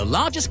Video is the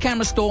largest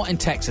camera store in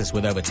Texas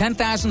with over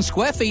 10,000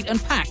 square feet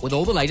and packed with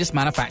all the latest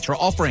manufacturer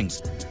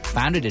offerings.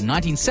 Founded in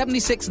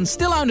 1976 and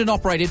still owned and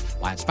operated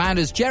by its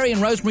founders Jerry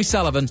and Rosemary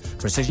Sullivan,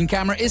 Precision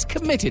Camera is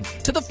committed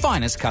to the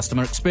finest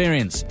customer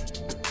experience.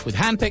 With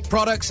hand-picked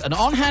products and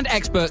on-hand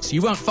experts,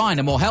 you won't find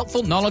a more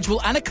helpful,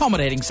 knowledgeable and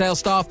accommodating sales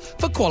staff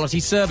for quality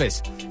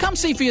service. Come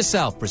see for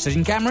yourself.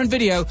 Precision Camera and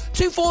Video,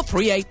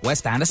 2438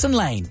 West Anderson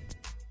Lane.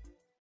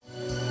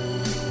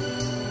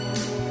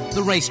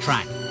 The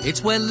racetrack.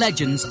 It's where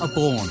legends are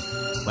born,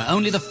 where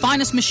only the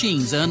finest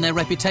machines earn their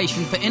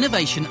reputation for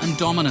innovation and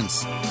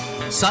dominance.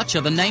 Such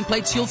are the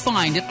nameplates you'll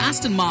find at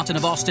Aston Martin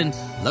of Austin,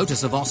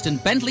 Lotus of Austin,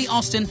 Bentley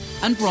Austin,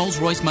 and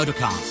Rolls-Royce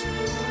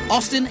Motorcars.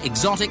 Austin,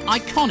 exotic,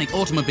 iconic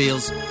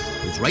automobiles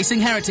whose racing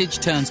heritage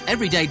turns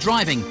everyday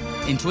driving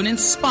into an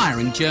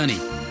inspiring journey,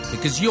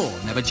 because you're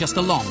never just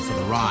along for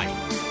the ride.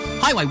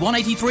 Highway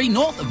 183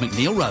 north of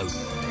McNeil Road.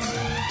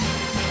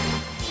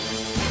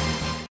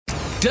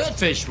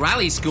 Dirtfish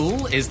Rally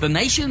School is the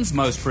nation's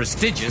most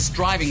prestigious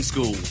driving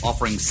school,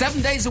 offering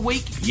 7 days a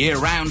week,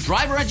 year-round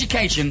driver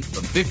education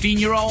from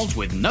 15-year-olds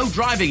with no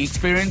driving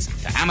experience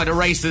to amateur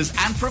racers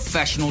and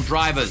professional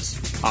drivers.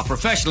 Our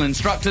professional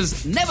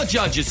instructors never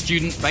judge a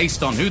student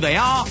based on who they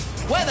are,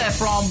 where they're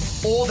from,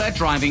 or their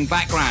driving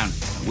background.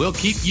 We'll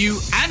keep you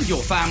and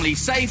your family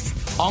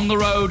safe on the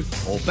road,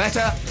 or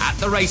better, at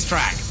the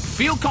racetrack.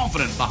 Feel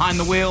confident behind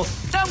the wheel,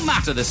 no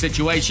matter the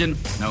situation,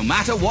 no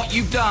matter what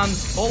you've done,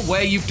 or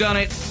where you've done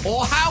it,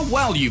 or how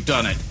well you've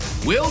done it.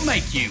 We'll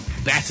make you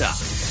better.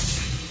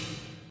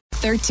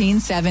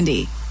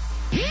 1370.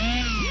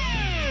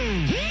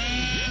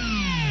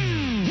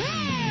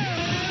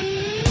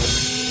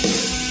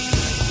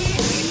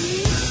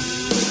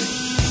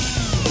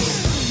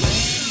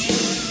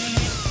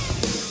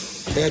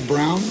 Ed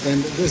Brown,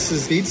 and this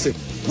is Speed City.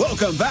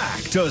 Welcome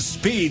back to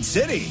Speed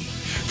City,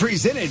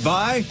 presented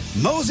by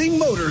Mosing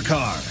Motor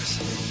Cars.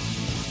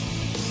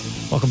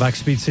 Welcome back to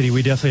Speed City.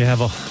 We definitely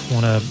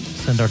want to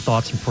send our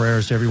thoughts and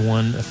prayers to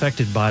everyone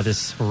affected by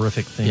this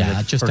horrific thing.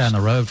 Yeah, just down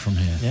the road from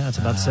here. Yeah, it's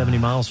about 70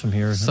 miles from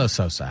here. So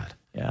sad.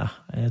 Yeah,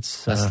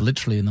 that's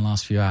literally in the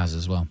last few hours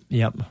as well.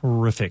 Yep,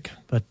 horrific.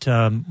 But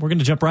we're going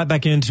to jump right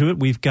back into it.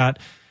 We've got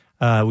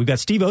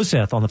Steve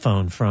Oseth on the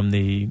phone from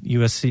the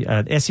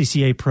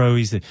SCCA Pro.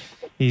 He's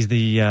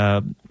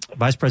the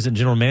Vice President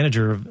General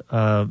Manager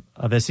of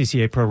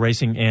SCCA Pro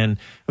Racing, and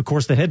of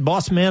course the head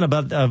boss man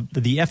about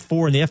the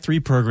F4 and the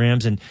F3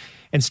 programs.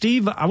 And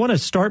Steve, I want to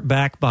start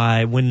back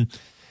by when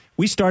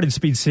we started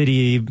Speed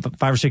City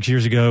 5 or 6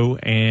 years ago,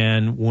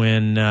 and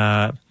when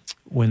the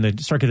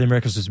Circuit of the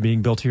Americas was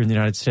being built here in the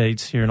United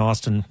States, here in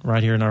Austin,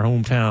 right here in our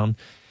hometown.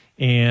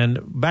 And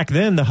back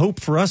then, the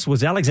hope for us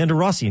was Alexander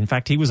Rossi. In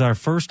fact, he was our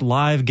first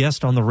live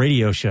guest on the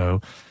radio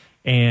show.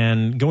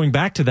 And going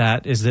back to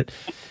that is that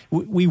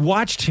we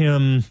watched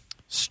him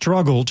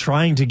struggle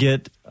trying to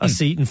get a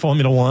seat in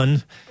Formula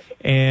One,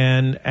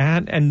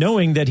 and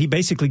knowing that he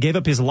basically gave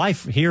up his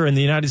life here in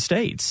the United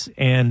States.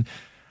 And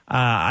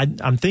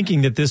I'm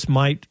thinking that this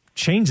might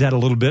change that a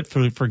little bit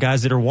for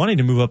guys that are wanting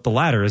to move up the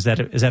ladder. Is that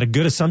a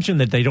good assumption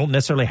that they don't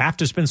necessarily have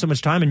to spend so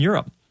much time in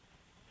Europe?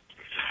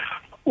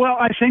 Well,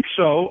 I think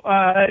so.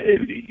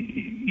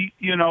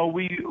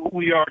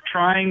 We are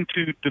trying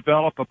to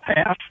develop a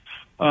path,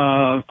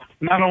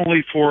 not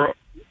only for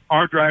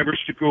our drivers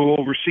to go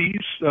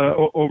overseas,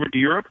 over to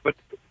Europe, but,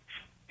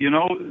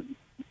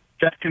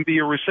 that can be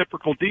a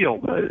reciprocal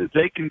deal.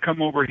 They can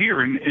come over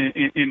here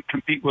and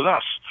compete with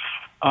us.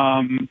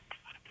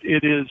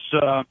 It is,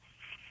 I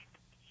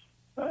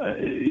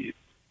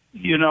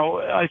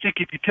think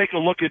if you take a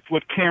look at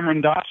what Cameron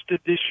Doss did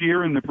this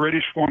year in the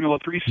British Formula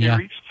 3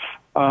 series,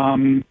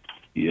 there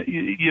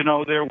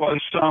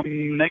was some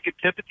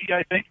negativity,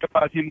 I think,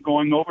 about him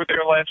going over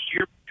there last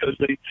year because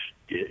I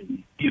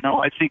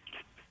think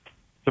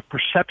the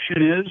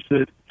perception is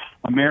that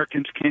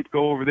Americans can't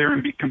go over there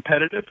and be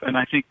competitive, and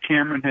I think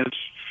Cameron has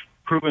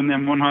proven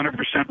them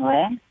 100%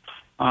 wrong.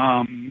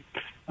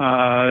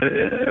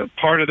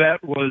 Part of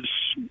that was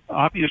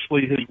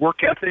obviously his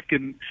work ethic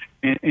and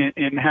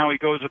how he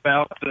goes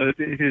about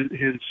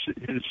his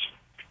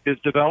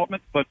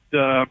development. But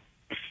the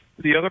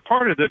other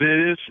part of it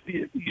is,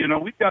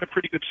 we've got a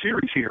pretty good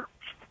series here,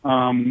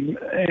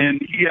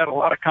 and he had a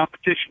lot of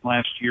competition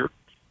last year.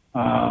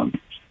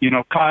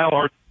 Kyle,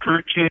 our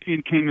current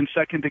champion, came in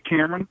second to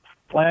Cameron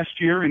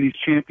last year, and he's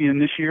champion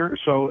this year.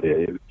 So,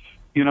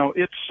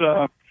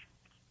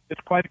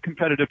 it's quite a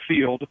competitive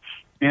field.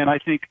 And I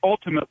think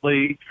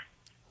ultimately,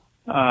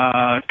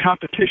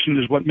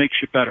 competition is what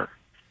makes you better.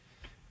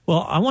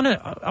 Well, I want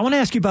to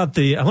ask you about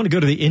I want to go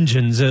to the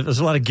engines. There's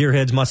a lot of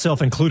gearheads,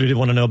 myself included, who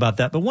want to know about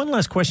that. But one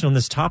last question on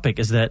this topic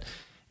is that,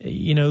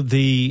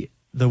 the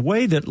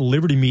way that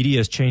Liberty Media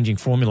is changing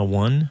Formula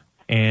One,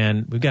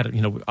 and we've got,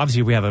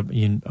 obviously we have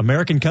an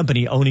American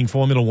company owning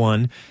Formula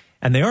One,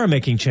 and they are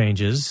making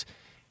changes.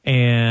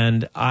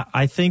 And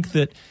I think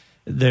that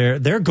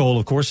their goal,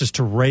 of course, is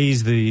to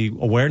raise the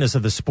awareness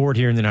of the sport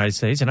here in the United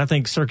States. And I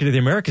think Circuit of the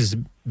Americas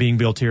being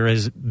built here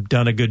has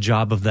done a good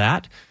job of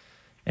that.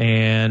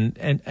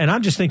 And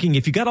I'm just thinking,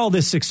 if you got all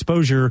this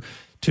exposure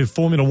to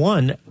Formula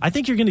One, I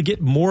think you're going to get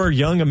more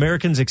young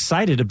Americans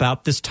excited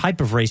about this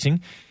type of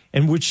racing,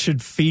 and which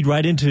should feed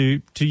right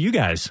into you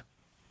guys.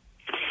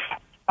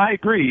 I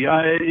agree.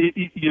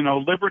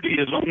 Liberty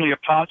is only a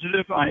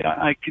positive.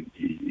 I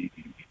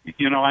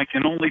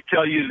can only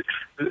tell you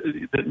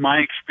that my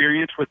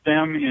experience with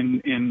them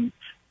in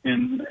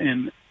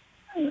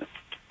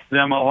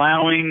them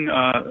allowing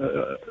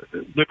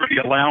Liberty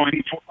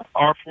allowing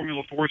our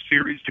Formula 4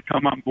 series to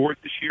come on board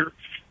this year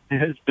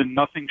has been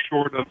nothing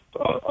short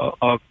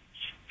of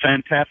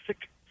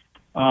fantastic.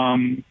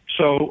 I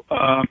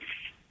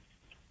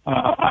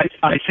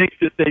think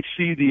that they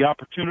see the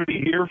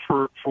opportunity here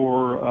for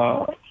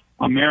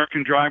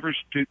American drivers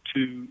to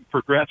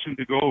progress and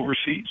to go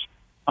overseas.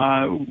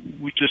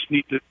 We just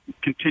need to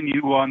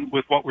continue on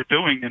with what we're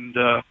doing and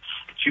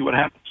see what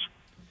happens.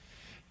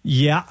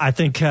 Yeah, I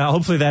think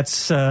hopefully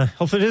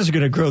hopefully it is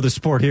going to grow the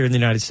sport here in the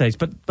United States.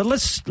 But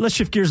let's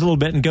shift gears a little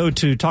bit and go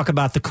to talk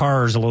about the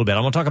cars a little bit. I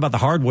want to talk about the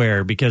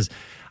hardware because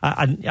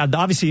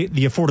obviously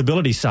the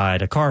affordability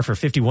side, a car for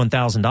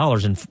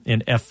 $51,000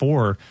 in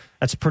F4,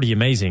 that's pretty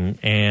amazing.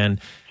 And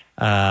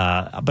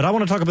but I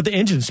want to talk about the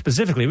engine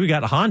specifically. We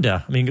got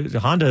Honda. I mean,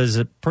 Honda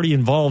is pretty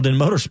involved in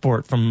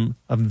motorsport from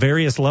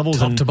various levels,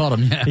 top to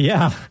bottom.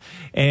 Yeah.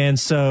 And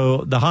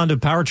so the Honda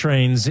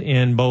powertrains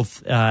in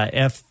both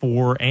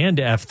F4 and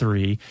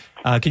F3.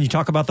 Can you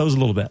talk about those a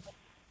little bit?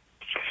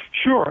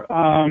 Sure.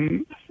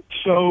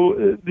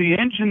 So the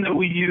engine that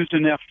we use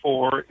in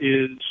F4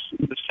 is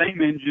the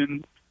same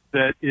engine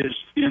that is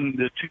in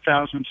the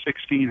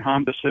 2016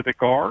 Honda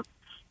Civic R.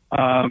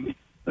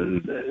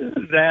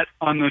 That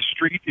on the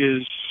street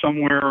is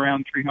somewhere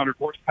around 300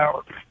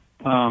 horsepower.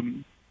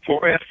 For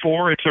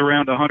F4, it's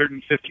around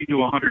 150 to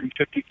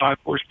 155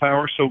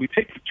 horsepower. So we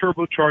take the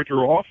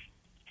turbocharger off.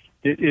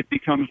 It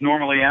becomes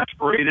normally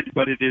aspirated,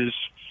 but it is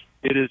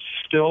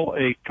still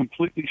a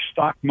completely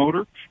stock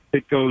motor.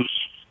 It goes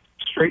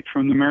straight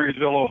from the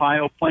Marysville,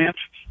 Ohio plant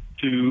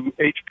to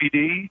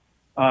HPD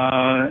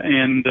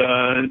and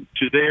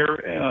to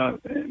their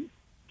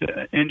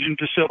engine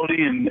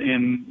facility,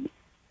 and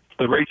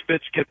the race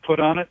bits get put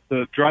on it,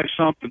 the dry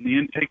sump and the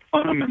intake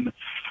funnel and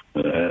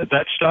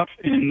that stuff,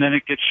 and then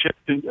it gets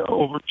shipped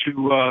over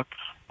to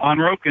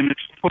Onroke, and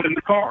it's put in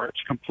the car.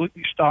 It's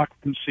completely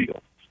stocked and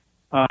sealed.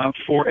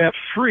 For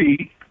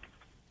F3,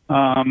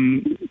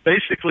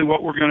 basically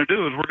what we're going to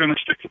do is we're going to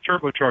stick the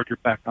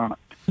turbocharger back on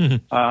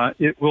it.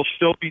 It will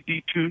still be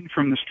detuned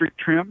from the street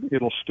trim.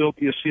 It'll still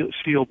be a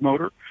sealed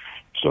motor.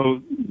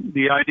 So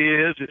the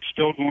idea is it's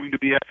still going to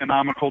be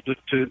economical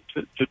to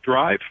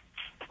drive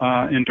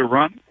and to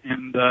run.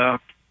 And,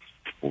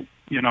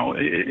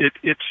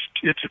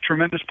 it's a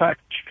tremendous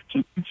package.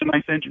 It's a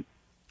nice engine.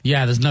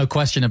 Yeah, there's no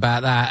question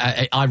about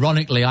that.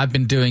 Ironically, I've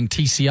been doing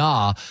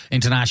TCR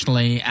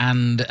internationally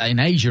and in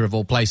Asia, of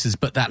all places,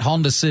 but that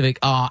Honda Civic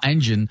R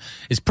engine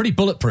is pretty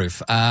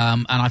bulletproof.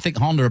 And I think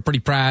Honda are pretty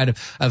proud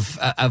of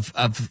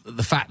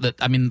the fact that,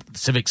 I mean,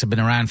 Civics have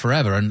been around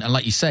forever. And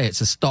like you say, it's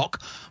a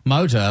stock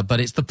motor, but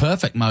it's the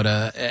perfect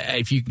motor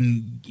if you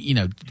can,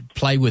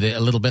 play with it a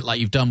little bit like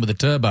you've done with the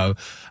turbo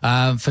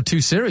for 2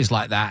 series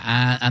like that.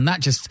 And that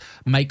just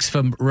makes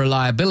for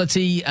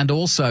reliability and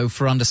also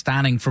for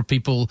understanding for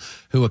people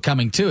who are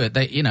coming to it.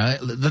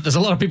 There's a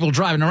lot of people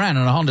driving around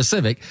in a Honda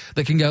Civic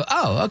that can go,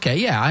 oh, okay,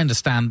 yeah, I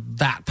understand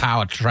that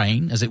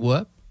powertrain, as it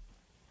were.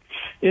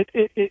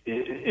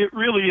 It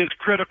really is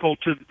critical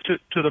to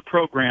the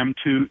program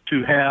to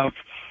have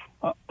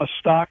a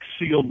stock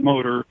sealed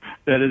motor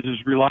that is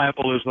as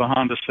reliable as the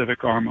Honda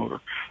Civic R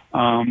motor.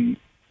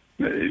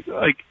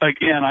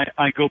 Again,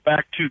 I go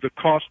back to the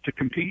cost to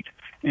compete,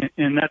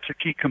 and that's a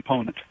key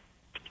component.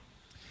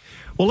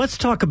 Well, let's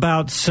talk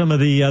about some of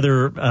the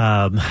other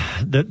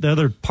the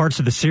other parts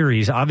of the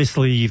series.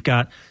 Obviously, you've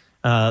got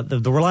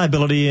the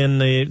reliability and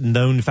the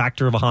known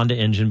factor of a Honda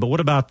engine, but what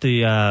about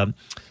the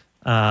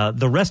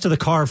rest of the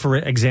car, for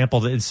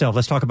example, itself?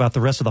 Let's talk about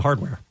the rest of the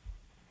hardware.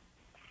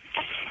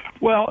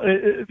 Well,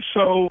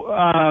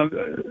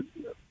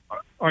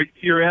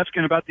 you're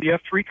asking about the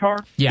F3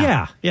 car?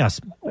 Yeah.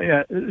 Yes.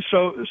 Yeah.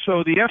 So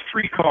the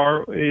F3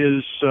 car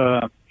is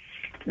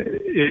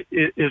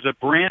a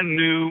brand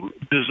new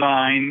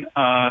design.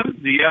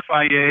 The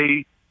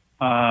FIA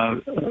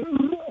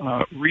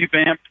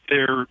revamped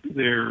their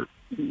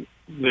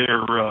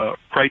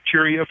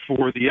criteria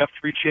for the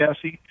F3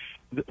 chassis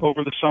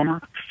over the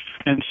summer,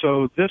 and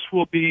so this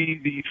will be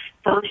the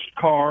first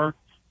car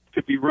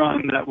to be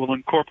run that will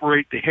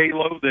incorporate the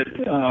halo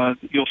that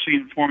you'll see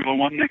in Formula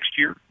One next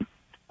year.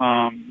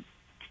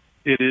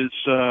 It is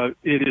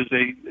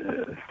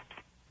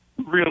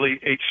really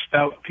a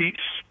stout piece.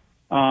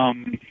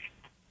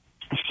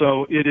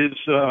 So it is.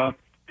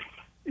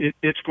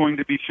 It's going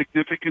to be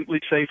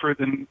significantly safer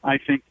than I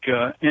think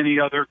any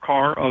other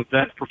car of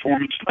that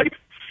performance type.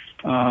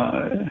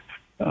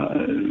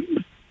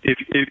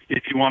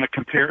 If you want to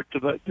compare it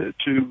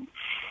to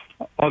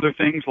other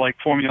things like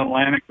Formula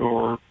Atlantic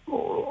or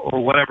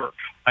whatever,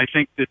 I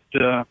think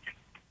that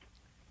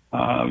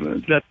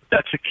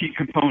that's a key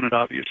component,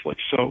 obviously.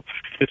 So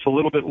it's a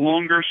little bit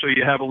longer, so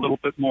you have a little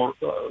bit more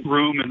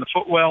room in the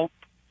footwell.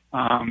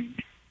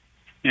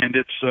 And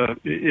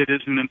it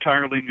is an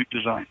entirely new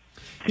design.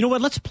 You know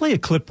what? Let's play a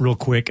clip real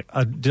quick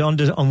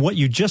on what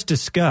you just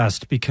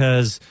discussed,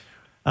 because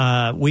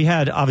we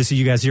had, obviously,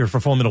 you guys here for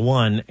Formula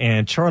One,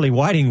 and Charlie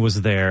Whiting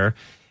was there,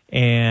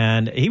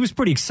 and he was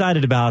pretty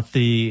excited about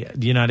the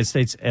United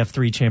States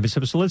F3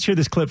 Championship. So let's hear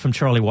this clip from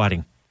Charlie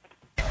Whiting.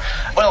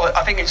 Well,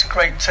 I think it's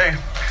great to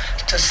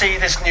see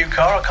this new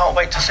car. I can't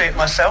wait to see it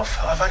myself.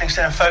 I've only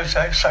seen a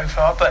photo so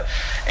far, but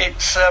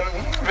it's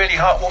really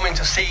heartwarming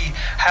to see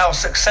how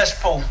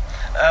successful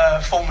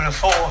Formula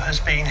 4 has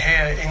been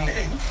here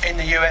in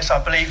the US.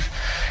 I believe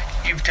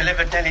you've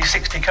delivered nearly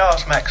 60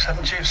 cars, Max,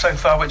 haven't you, so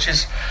far, which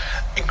is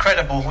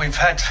incredible. We've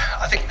had,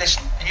 I think this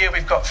year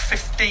we've got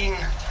 15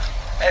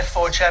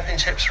 F4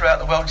 championships throughout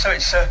the world, so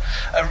it's a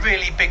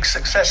really big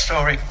success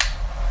story.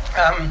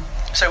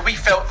 So we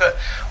felt that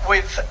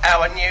with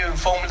our new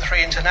Formula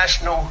 3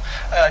 International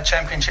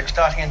Championship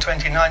starting in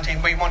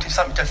 2019, we wanted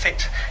something to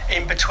fit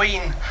in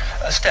between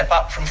a step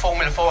up from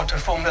Formula 4 to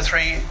Formula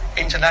 3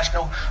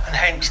 International, and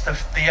hence the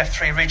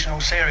F3 Regional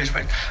Series.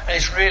 And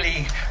it's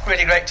really,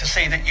 really great to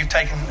see that you've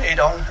taken it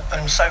on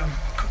and so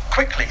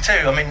quickly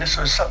too. I mean, this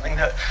was something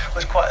that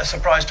was quite a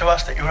surprise to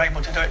us, that you were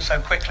able to do it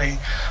so quickly.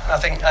 And I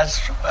think, as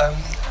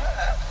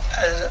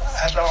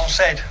Laurent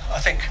said, I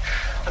think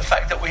the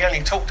fact that we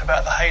only talked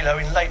about the halo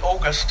in late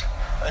August,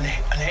 and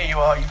here you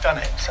are, you've done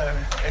it, so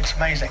it's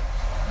amazing.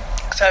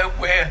 So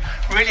we're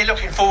really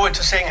looking forward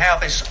to seeing how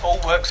this all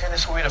works, and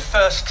this will be the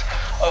first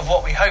of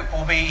what we hope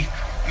will be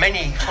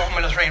many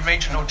Formula 3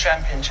 regional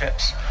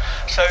championships.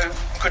 So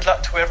good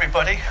luck to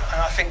everybody,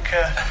 and I think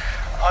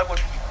I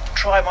would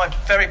try my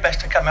very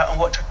best to come out and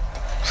watch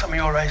some of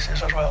your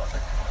races as well.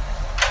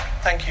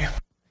 Thank you.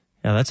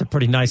 Yeah, that's a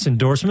pretty nice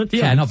endorsement.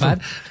 Yeah, not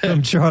bad.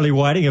 From Charlie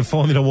Whiting of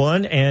Formula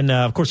One. And,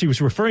 of course, he was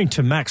referring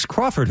to Max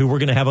Crawford, who we're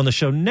going to have on the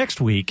show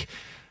next week.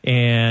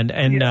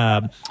 And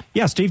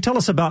Steve, tell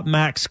us about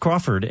Max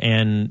Crawford,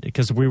 and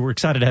because we were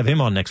excited to have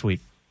him on next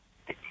week.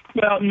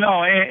 Well,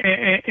 no,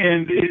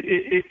 and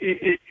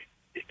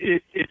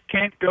it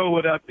can't go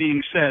without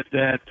being said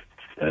that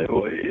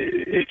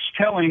it's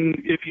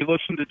telling if you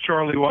listen to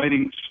Charlie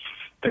Whiting's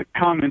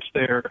comments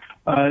there.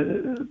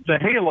 The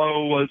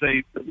Halo was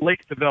a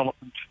late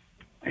development,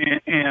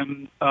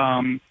 and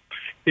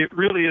it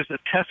really is a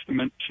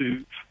testament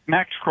to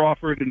Max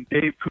Crawford and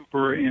Dave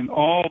Cooper and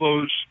all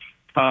those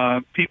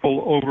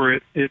people over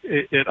at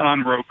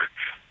Onroc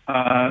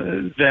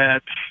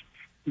that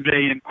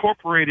they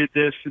incorporated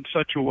this in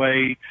such a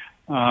way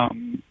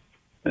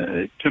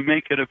to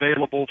make it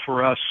available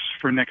for us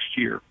for next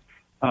year.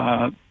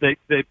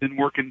 They've been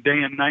working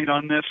day and night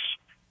on this,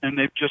 and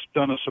they've just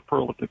done a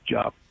superlative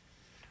job.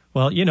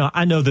 Well,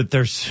 I know that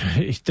there's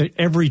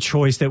every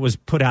choice that was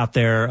put out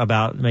there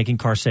about making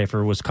cars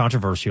safer was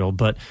controversial,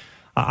 but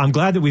I'm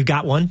glad that we've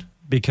got one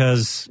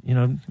because,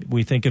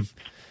 we think of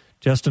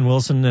Justin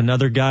Wilson and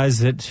other guys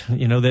that,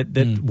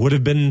 that would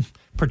have been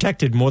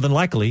protected more than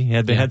likely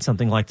had they had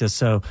something like this.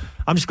 So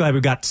I'm just glad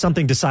we've got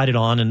something decided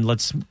on, and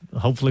let's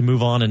hopefully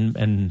move on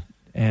and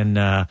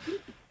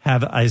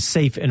have a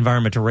safe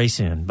environment to race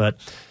in. But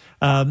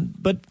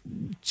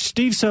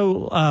Steve,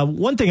 so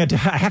one thing I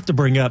have to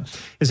bring up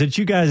is that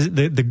you guys,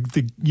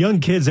 the young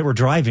kids that were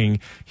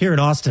driving here in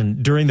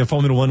Austin during the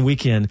Formula One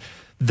weekend,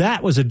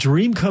 that was a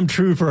dream come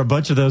true for a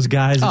bunch of those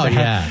guys. Oh,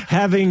 yeah.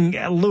 Having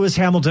Lewis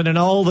Hamilton and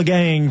all the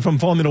gang from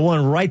Formula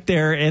One right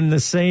there in the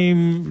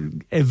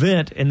same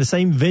event, in the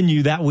same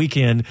venue that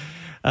weekend.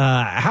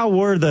 How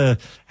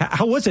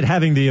was it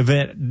having the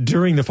event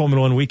during the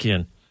Formula One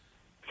weekend?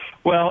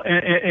 Well,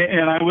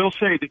 and I will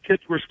say the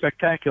kids were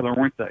spectacular,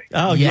 weren't they?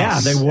 Oh,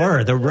 yes. Yeah, they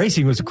were. The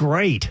racing was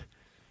great.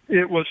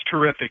 It was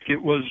terrific.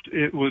 It was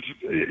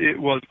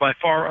by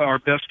far our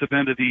best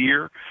event of the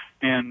year,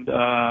 and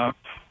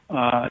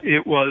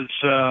it was.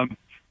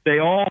 They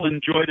all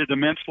enjoyed it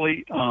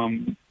immensely.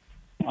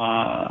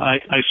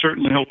 I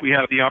certainly hope we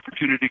have the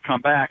opportunity to come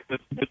back, but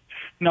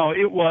no,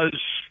 it was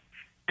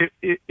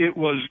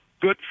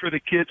good for the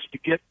kids to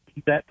get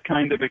that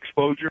kind of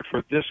exposure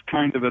for this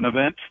kind of an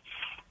event.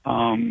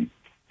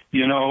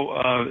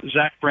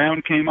 Zach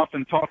Brown came up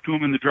and talked to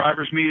him in the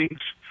drivers'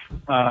 meetings.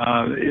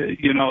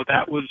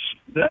 That was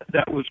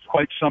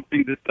quite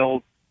something that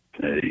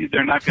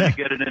they're not going to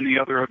get at any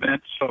other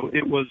event. So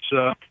it was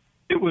a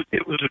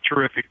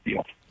terrific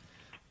deal.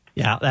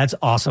 Yeah, that's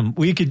awesome.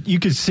 You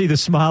could see the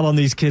smile on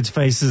these kids'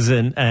 faces,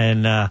 and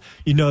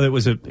it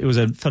was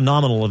a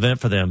phenomenal event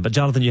for them. But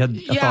Jonathan, you had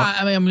a thought?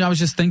 I mean, I was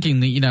just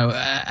thinking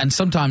that and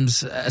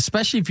sometimes,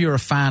 especially if you're a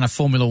fan of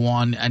Formula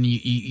One and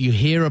you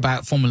hear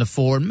about Formula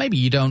 4, and maybe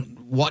you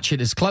don't watch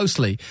it as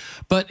closely,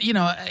 but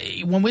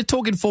when we're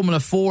talking Formula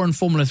 4 and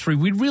Formula 3,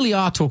 we really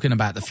are talking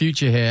about the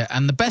future here.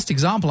 And the best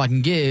example I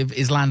can give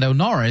is Lando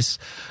Norris,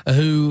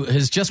 who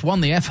has just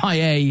won the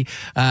FIA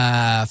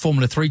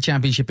Formula 3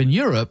 championship in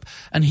Europe,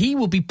 and he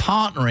will be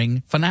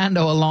partnering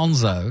Fernando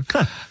Alonso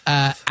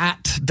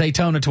at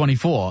Daytona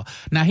 24.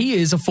 Now, he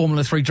is a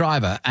Formula 3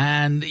 driver,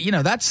 and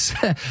that's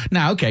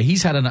now okay,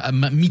 he's had a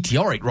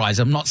meteoric rise.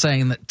 I'm not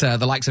saying that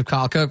the likes of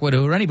Carl Kirkwood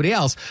or anybody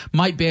else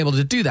might be able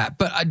to do that,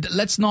 but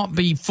let's not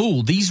be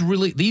fooled. These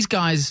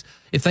guys,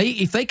 if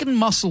they can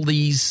muscle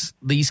these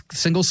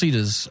single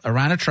seaters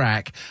around a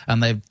track,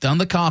 and they've done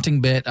the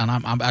karting bit, and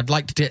I'd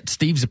like to get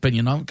Steve's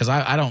opinion on, because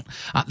I don't.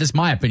 This is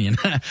my opinion,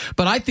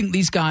 but I think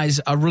these guys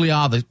really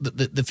are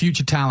the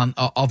future talent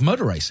of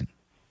motor racing.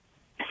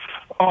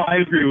 Oh, I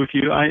agree with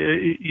you.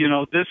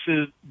 This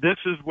is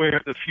where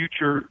the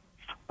future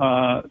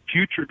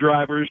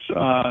drivers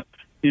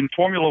in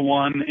Formula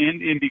One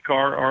and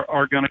IndyCar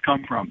are going to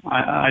come from.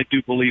 I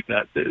do believe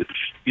that. It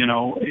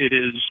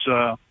is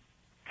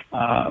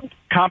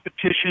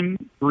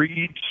competition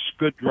breeds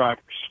good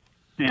drivers,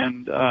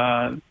 and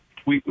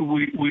we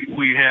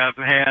have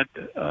had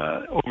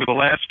over the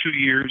last 2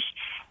 years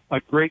a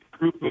great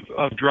group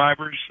of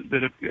drivers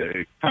that have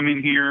come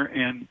in here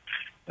and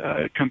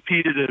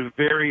competed at a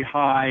very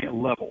high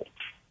level,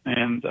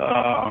 and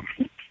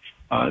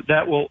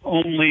that will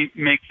only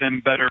make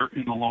them better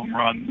in the long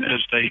run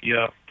as they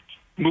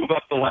move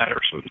up the ladder,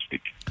 so to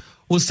speak.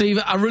 Well, Steve,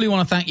 I really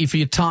want to thank you for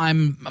your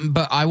time,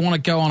 but I want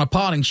to go on a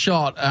parting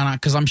shot,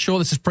 because I'm sure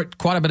this is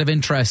quite a bit of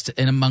interest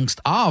in amongst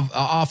our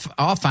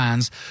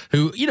fans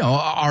who,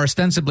 are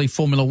ostensibly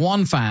Formula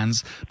One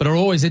fans, but are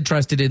always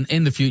interested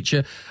in the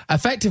future.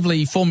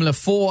 Effectively, Formula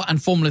 4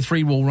 and Formula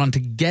 3 will run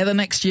together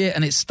next year,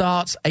 and it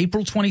starts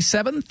April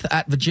 27th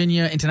at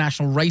Virginia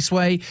International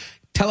Raceway.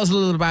 Tell us a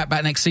little bit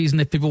about next season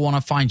if people want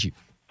to find you.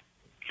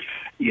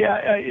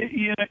 Yeah,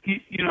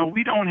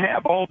 we don't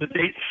have all the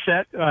dates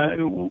set.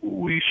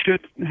 We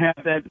should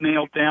have that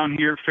nailed down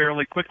here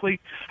fairly quickly.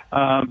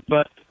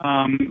 But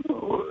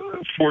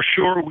for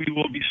sure, we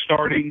will be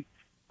starting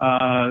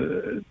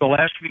the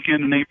last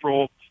weekend in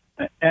April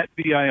at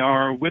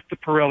VIR with the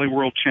Pirelli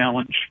World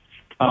Challenge.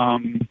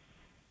 And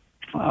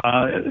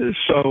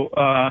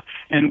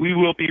we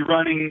will be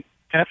running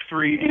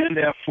F3 and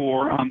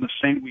F4 on the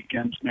same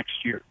weekends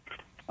next year.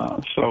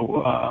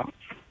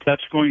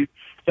 That's going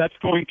that's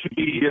going to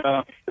be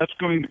a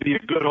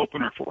good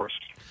opener for us.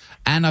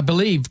 And I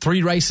believe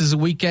 3 races a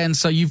weekend,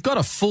 so you've got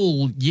a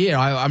full year.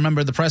 I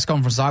remember at the press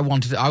conference I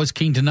was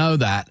keen to know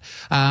that.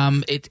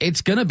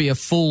 It's going to be a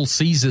full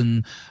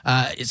season.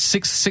 It's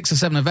six or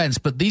 7 events,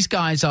 but these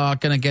guys are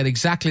going to get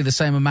exactly the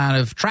same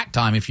amount of track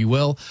time, if you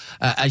will,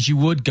 as you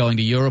would going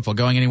to Europe or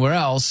going anywhere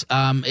else.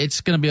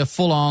 It's going to be a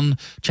full-on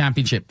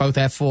championship, both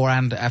F4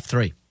 and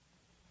F3.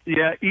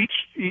 Yeah, each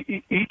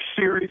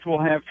series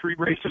will have 3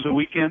 races a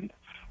weekend.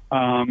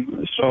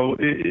 So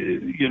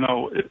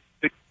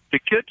the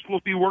kids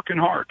will be working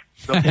hard.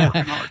 They'll be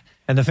working hard.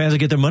 And the fans will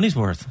get their money's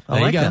worth. I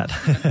like that.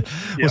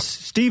 Well,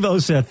 Steve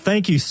Osseth,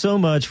 thank you so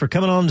much for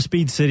coming on to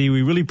Speed City.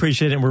 We really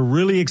appreciate it, and we're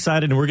really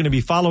excited, and we're going to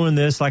be following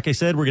this. Like I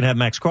said, we're going to have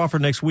Max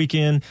Crawford next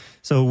weekend,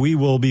 so we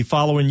will be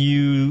following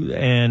you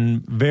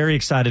and very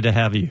excited to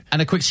have you.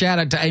 And a quick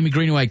shout-out to Amy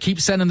Greenaway.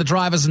 Keep sending the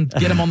drivers and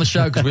get them on the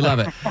show because we love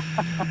it.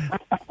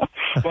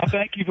 Well,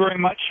 thank you very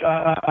much.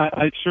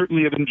 I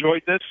certainly have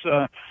enjoyed this.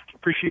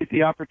 Appreciate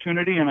the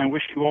opportunity, and I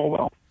wish you all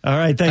well. All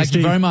right, thanks, Thank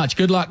you very much.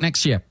 Good luck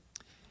next year.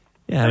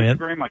 Yeah, Thank you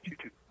very much. You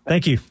too.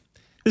 Thank you.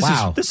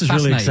 This is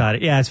really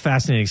exciting. Yeah, it's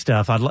fascinating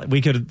stuff.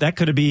 That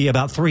could be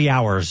about 3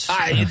 hours.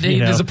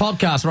 There's a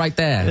podcast right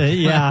there.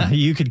 Yeah,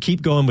 you could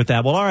keep going with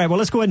that. Well, all right. Well,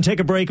 let's go ahead and take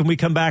a break. When we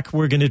come back,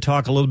 we're going to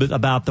talk a little bit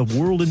about the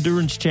World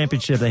Endurance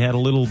Championship. They had a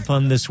little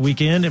fun this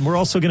weekend, and we're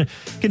also going to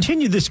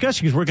continue the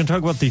discussion because we're going to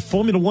talk about the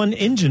Formula One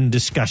engine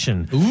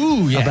discussion.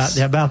 Ooh, yes.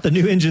 About the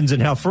new engines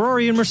and how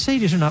Ferrari and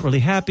Mercedes are not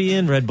really happy,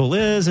 and Red Bull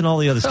is, and all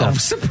the other stuff. Oh,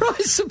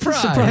 surprise,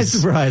 surprise. Surprise,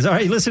 surprise. All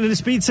right, listen to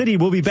Speed City.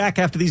 We'll be back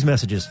after these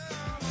messages.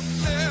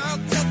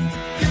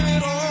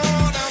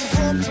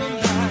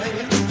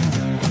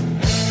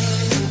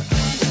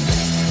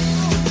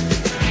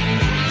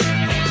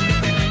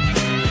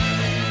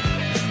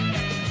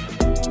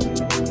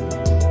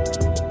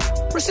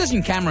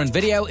 Precision Camera and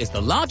Video is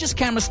the largest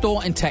camera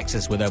store in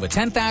Texas with over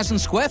 10,000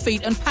 square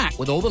feet and packed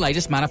with all the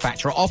latest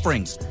manufacturer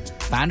offerings.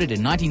 Founded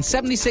in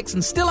 1976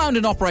 and still owned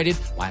and operated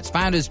by its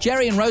founders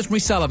Jerry and Rosemary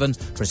Sullivan,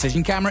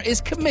 Precision Camera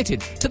is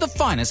committed to the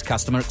finest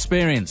customer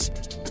experience.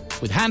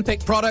 With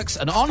hand-picked products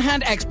and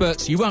on-hand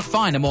experts, you won't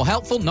find a more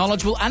helpful,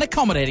 knowledgeable and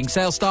accommodating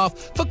sales staff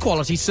for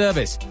quality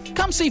service.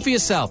 Come see for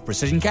yourself.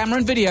 Precision Camera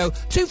and Video,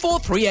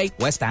 2438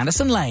 West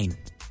Anderson Lane.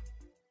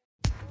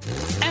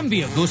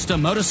 MV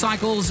Agusta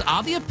motorcycles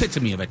are the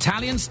epitome of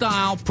Italian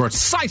style,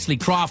 precisely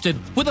crafted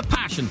with a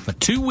passion for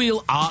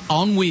two-wheel art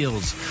on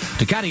wheels.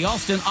 Ducati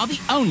Austin are the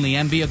only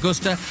MV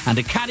Agusta and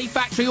Ducati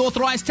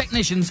factory-authorized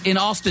technicians in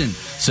Austin,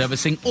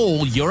 servicing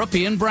all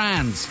European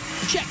brands.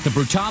 Check the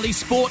Brutale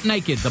Sport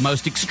Naked, the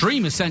most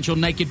extreme essential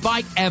naked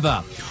bike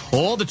ever.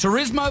 Or the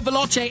Turismo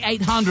Veloce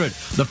 800,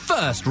 the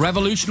first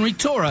revolutionary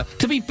tourer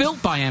to be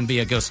built by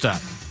MV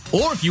Agusta.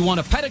 Or if you want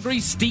a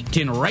pedigree steeped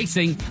in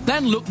racing,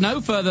 then look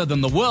no further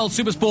than the World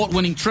Supersport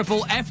winning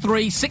triple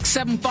F3,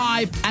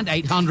 675 and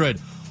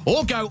 800.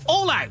 Or go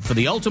all out for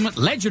the ultimate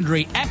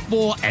legendary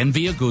F4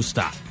 MV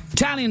Agusta.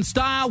 Italian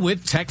style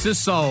with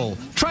Texas soul.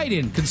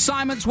 Trade-in,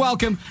 consignments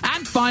welcome,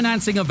 and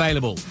financing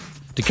available.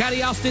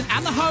 Ducati Austin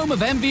and the home of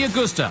MV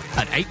Agusta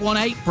at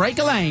 818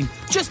 Breaker Lane,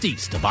 just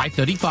east of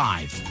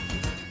I-35.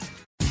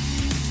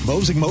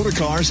 Mosing Motor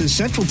Cars is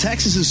Central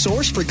Texas's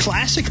source for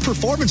classic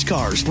performance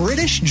cars.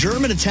 British,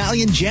 German,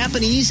 Italian,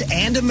 Japanese,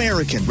 and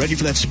American. Ready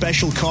for that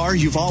special car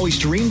you've always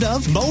dreamed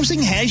of?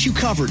 Mosing has you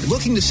covered.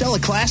 Looking to sell a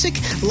classic?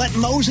 Let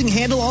Mosing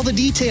handle all the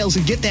details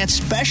and get that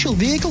special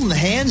vehicle in the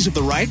hands of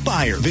the right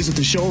buyer. Visit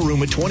the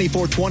showroom at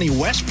 2420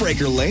 West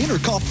Breaker Lane or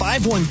call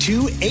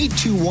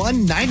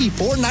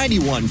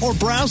 512-821-9491 or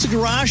browse the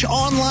garage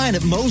online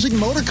at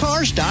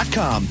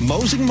mosingmotorcars.com.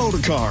 Mosing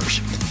Motor Cars.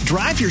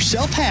 Drive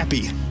yourself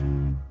happy.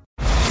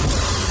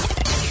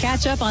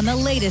 Catch up on the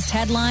latest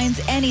headlines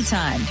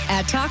anytime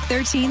at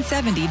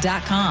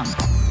talk1370.com.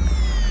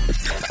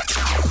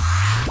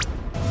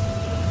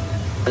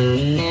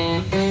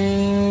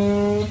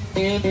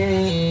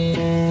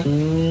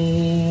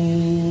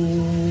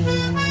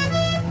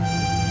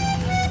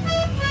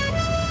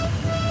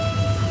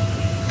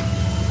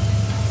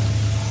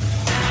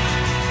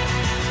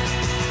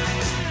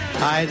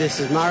 Hi, this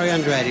is Mario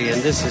Andretti,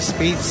 and this is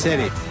Speed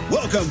City.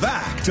 Welcome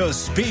back to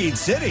Speed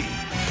City,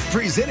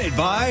 presented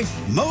by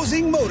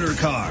Mosing Motor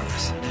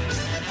Cars.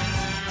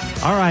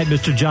 All right,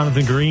 Mr.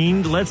 Jonathan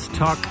Green, let's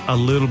talk a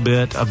little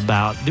bit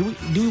about... Do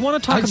we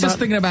want to talk about... I was just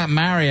thinking about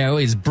Mario,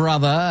 his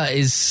brother,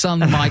 his son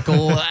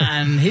Michael,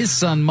 and his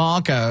son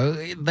Marco.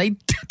 They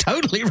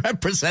totally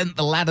represent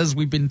the ladders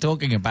we've been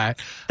talking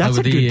about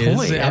over the years. That's a good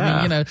point,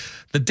 yeah. I mean,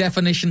 the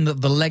definition that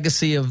the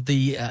legacy of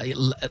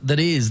that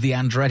is the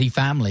Andretti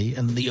family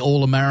and the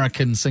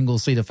all-American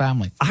single-seater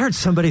family. I heard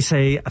somebody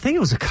say, I think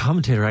it was a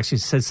commentator actually,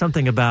 said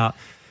something about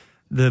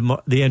the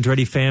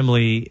Andretti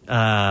family...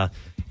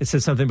 it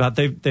said something about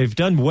they've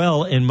done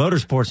well in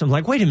motorsports. I'm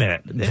like, wait a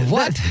minute.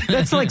 What?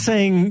 That's like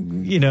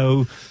saying,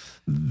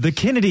 the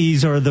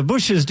Kennedys or the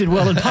Bushes did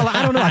well in politics.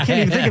 I don't know. I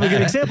can't even think of a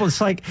good example. It's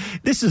like,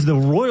 this is the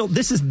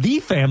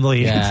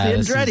family. Yeah,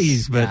 it's the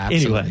Andrettis. But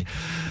anyway.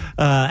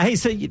 Hey,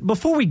 so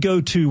before we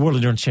go to World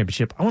Endurance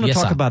Championship, I want to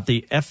talk about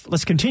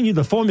let's continue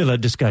the formula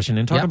discussion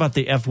and talk about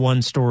the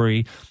F1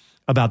 story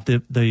about the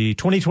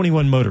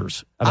 2021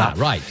 motors.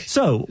 Right.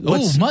 So,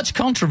 much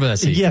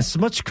controversy. Yes,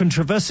 much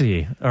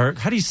controversy. Or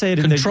how do you say it?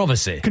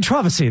 Controversy.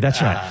 Controversy,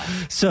 that's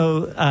right.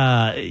 So,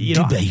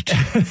 debate.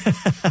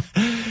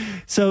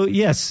 So,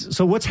 yes.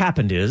 So what's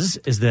happened is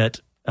that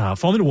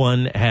Formula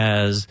One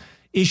has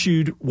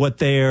issued what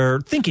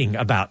they're thinking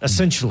about,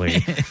 essentially.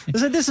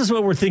 So this is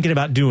what we're thinking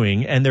about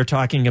doing, and they're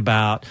talking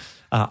about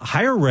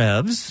higher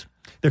revs.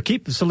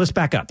 So let's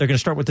back up. They're going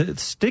to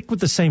stick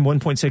with the same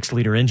 1.6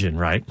 liter engine,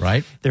 right?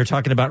 Right. They're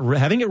talking about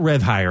having it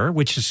rev higher,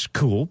 which is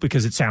cool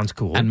because it sounds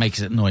cool. And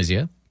makes it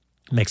noisier.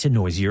 Makes it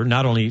noisier.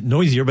 Not only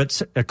noisier,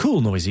 but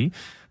cool noisy.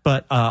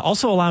 But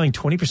also allowing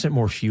 20%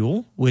 more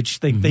fuel, which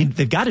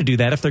they've got to do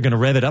that if they're going to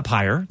rev it up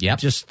higher. Yep.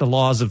 Just the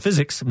laws of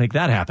physics make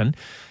that happen.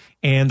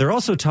 And they're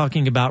also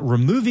talking about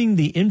removing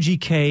the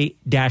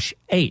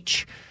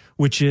MGK-H,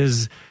 which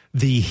is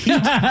the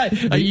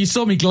heat. You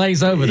saw me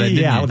glaze over there, didn't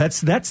you? Yeah,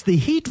 that's the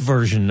heat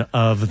version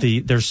of the.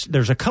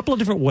 There's a couple of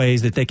different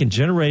ways that they can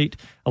generate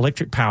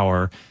electric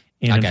power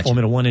in a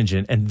Formula One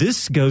engine, and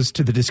this goes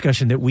to the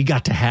discussion that we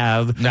got to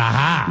have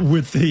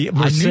with the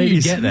Mercedes. I knew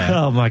you'd get there.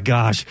 Oh my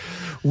gosh,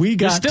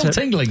 You're still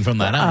tingling from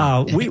that,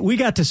 aren't you? we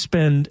got to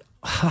spend,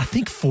 I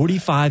think,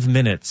 45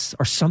 minutes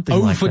or something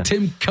like that.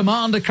 For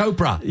Commander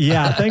Copra.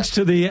 Yeah, thanks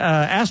to the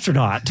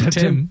astronaut,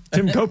 Tim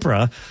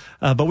Copra.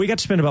 But we got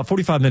to spend about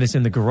 45 minutes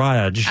in the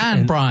garage.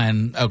 And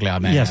Brian Oakley, I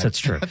mean. Yes, that's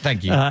true.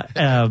 Thank you.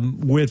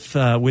 With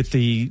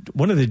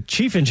one of the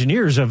chief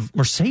engineers of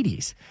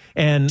Mercedes.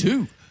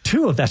 And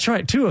Two of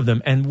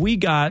them. And we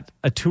got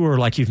a tour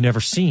like you've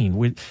never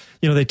seen.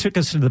 They took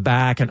us to the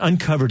back and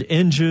uncovered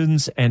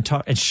engines and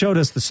showed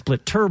us the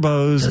split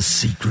turbos. The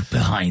secret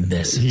behind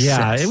this.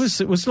 Yeah, it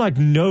was like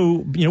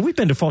we've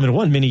been to Formula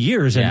One many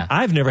years, and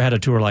I've never had a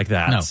tour like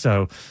that. No.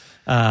 So,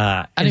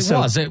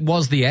 it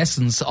was the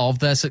essence of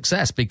their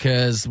success,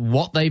 because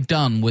what they've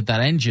done with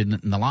that engine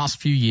in the last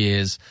few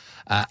years,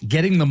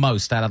 getting the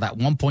most out of that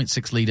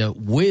 1.6 litre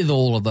with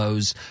all of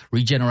those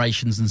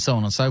regenerations and so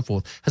on and so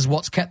forth, is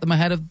what's kept them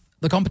ahead of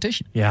the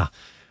competition. Yeah.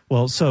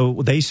 Well,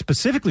 so they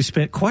specifically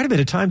spent quite a bit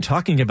of time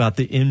talking about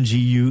the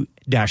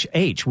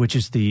MGU-H, which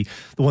is the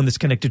one that's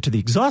connected to the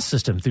exhaust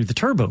system through the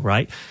turbo,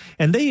 right?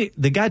 And the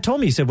guy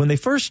told me, he said, when they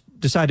first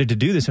decided to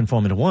do this in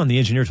Formula One, the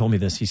engineer told me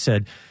this, he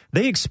said,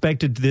 they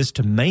expected this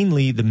to the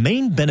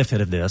main benefit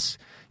of this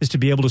is to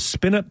be able to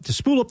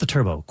spool up the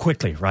turbo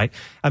quickly, right?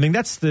 I mean,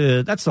 that's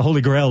the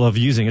holy grail of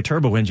using a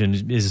turbo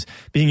engine, is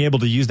being able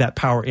to use that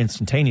power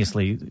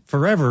instantaneously.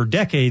 Forever,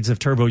 decades of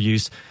turbo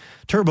use.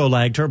 Turbo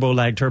lag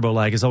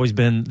has always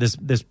been this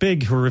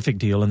big, horrific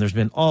deal, and there's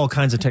been all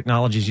kinds of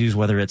technologies used,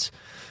 whether it's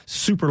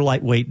super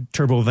lightweight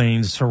turbo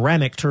vanes,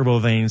 ceramic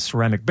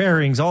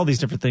bearings, all these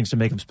different things to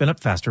make them spin up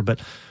faster,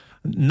 but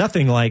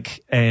nothing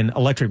like an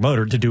electric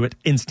motor to do it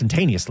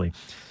instantaneously.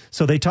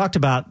 So they talked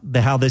about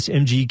how this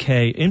MGU-H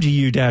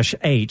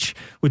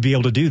would be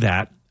able to do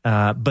that,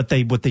 but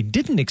what they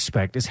didn't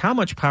expect is how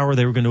much power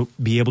they were going to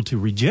be able to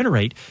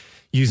regenerate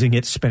using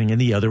it spinning in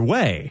the other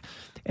way.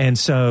 And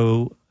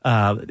so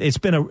it's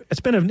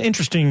been an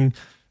interesting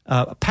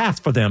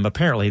path for them,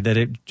 apparently, that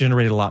it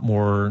generated a lot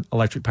more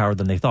electric power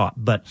than they thought.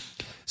 But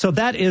so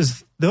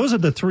those are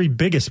the three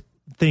biggest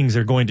things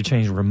they're going to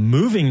change: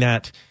 removing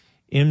that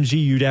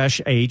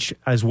MGU-H,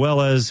 as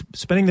well as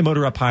spinning the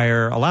motor up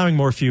higher, allowing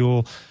more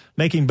fuel,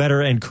 making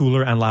better and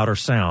cooler and louder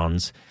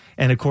sounds.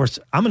 And of course,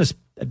 I'm going to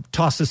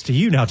toss this to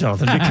you now,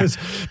 Jonathan, because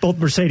both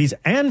Mercedes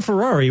and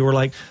Ferrari were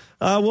like,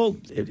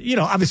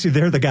 obviously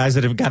they're the guys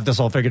that have got this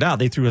all figured out.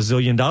 They threw $1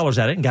 zillion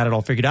at it and got it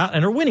all figured out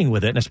and are winning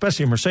with it. And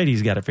especially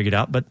Mercedes got it figured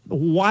out. But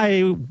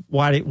why,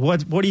 what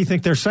do you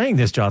think they're saying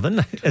this,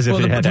 Jonathan? As if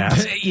they had to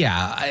ask.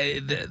 Yeah.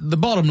 The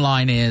bottom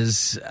line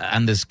is,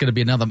 and there's going to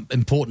be another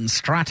important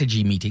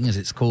strategy meeting, as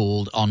it's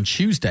called, on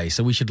Tuesday.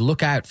 So we should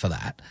look out for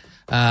that.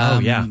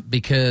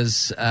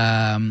 Because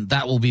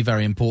that will be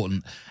very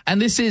important. And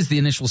this is the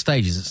initial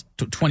stages.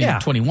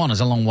 2021 is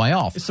a long way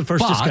off. It's the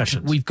first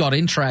discussion. We've got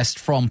interest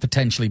from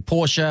potentially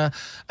Porsche.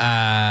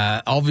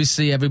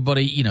 Obviously,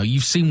 everybody,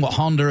 you've seen what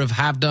Honda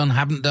have done,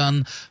 haven't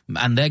done,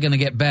 and they're going to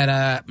get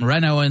better.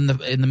 Renault in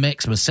the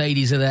mix.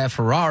 Mercedes are there.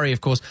 Ferrari,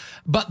 of course.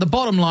 But the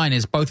bottom line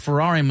is both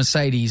Ferrari and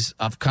Mercedes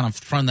have kind of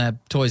thrown their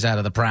toys out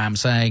of the pram,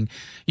 saying,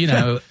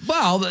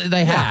 well,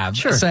 they have,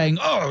 saying,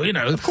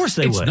 of course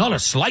it's not a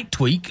slight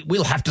tweak.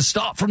 We'll have to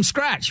start from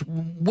scratch,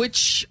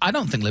 which I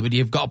don't think Liberty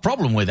have got a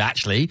problem with,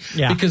 actually,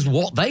 because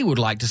what they would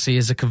like to see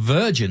is a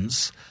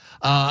convergence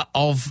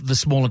of the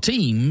smaller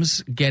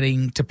teams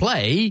getting to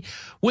play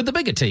with the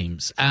bigger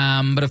teams.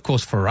 But of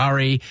course,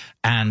 Ferrari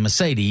and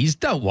Mercedes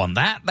don't want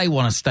that. They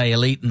want to stay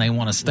elite and they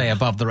want to stay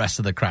above the rest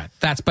of the crowd.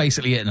 That's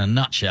basically it in a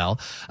nutshell.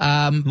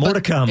 More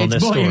to come on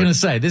this story. What you're going to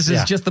say. This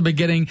is just the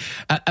beginning.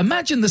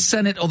 Imagine the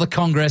Senate or the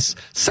Congress.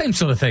 Same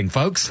sort of thing,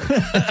 folks.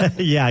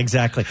 Yeah,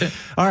 exactly.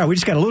 All right, we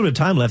just got a little bit of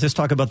time left. Let's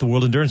talk about the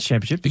World Endurance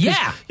Championship.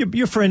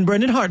 Your friend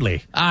Brendan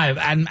Hartley.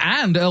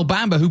 And Earl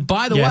Bamber, who,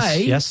 by the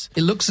way,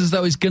 it looks as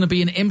though he's going to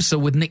be in IMSA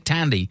Monza with Nick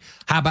Tandy.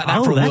 How about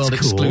that for a that's world cool.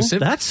 exclusive?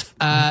 That's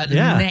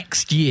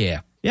next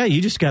year. Yeah,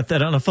 you just got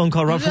that on a phone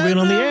call right before being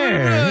on the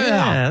air.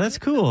 Yeah, that's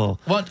cool.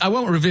 Well, I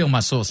won't reveal my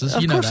sources.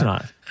 Of course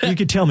not. You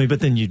could tell me,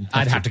 but then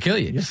I'd have to kill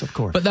you. Yes, of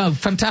course. But no,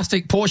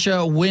 fantastic.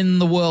 Porsche win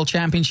the World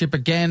Championship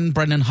again.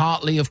 Brendan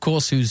Hartley, of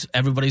course, who's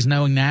everybody's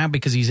knowing now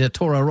because he's a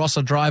Toro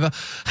Rosso driver.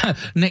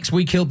 Next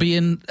week he'll be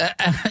in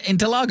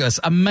Interlagos.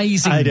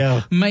 Amazing, I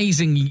know.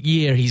 Amazing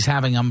year he's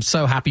having. I'm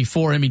so happy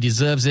for him. He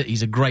deserves it.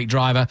 He's a great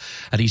driver,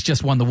 and he's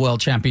just won the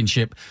World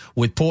Championship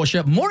with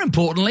Porsche. More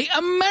importantly,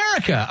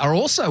 America are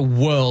also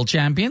world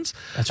champions.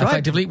 That's right.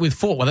 Effectively with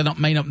Ford. Well,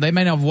 they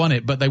may not have won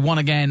it, but they won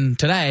again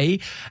today,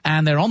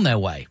 and they're on their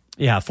way.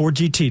 Yeah, Ford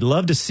GT.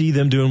 Love to see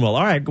them doing well.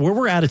 All right,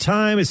 we're out of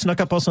time. It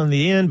snuck up us on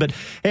the end, but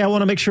hey, I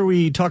want to make sure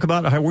we talk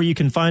about where you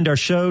can find our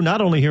show,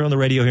 not only here on the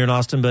radio here in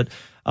Austin, but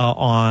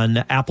on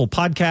Apple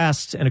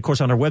Podcasts and, of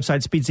course, on our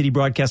website,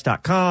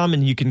 speedcitybroadcast.com,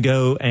 and you can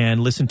go and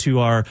listen to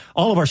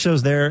all of our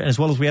shows there, as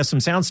well as we have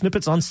some sound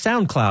snippets on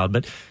SoundCloud.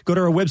 But go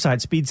to our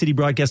website,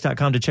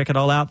 speedcitybroadcast.com, to check it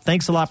all out.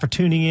 Thanks a lot for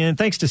tuning in.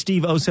 Thanks to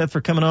Steve Oseth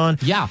for coming on.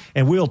 Yeah.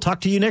 And we'll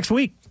talk to you next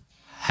week.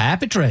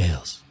 Happy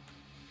trails.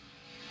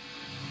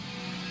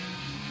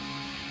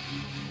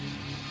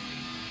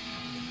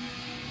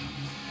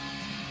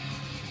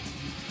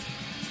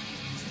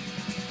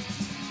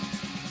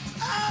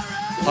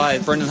 Hi,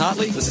 Brendan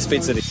Hartley. This is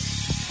Speed City.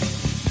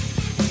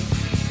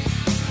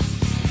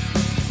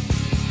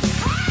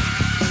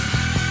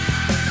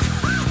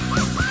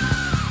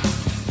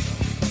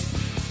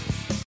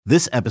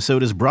 This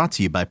episode is brought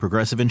to you by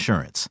Progressive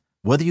Insurance.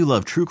 Whether you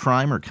love true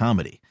crime or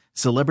comedy,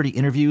 celebrity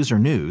interviews or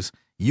news,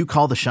 you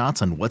call the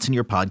shots on what's in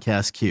your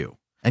podcast queue.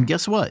 And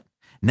guess what?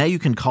 Now you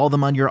can call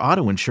them on your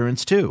auto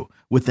insurance too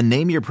with the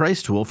Name Your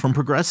Price tool from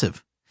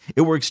Progressive.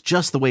 It works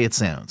just the way it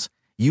sounds.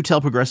 You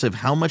tell Progressive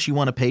how much you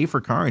want to pay for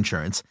car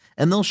insurance,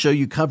 and they'll show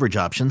you coverage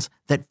options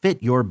that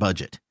fit your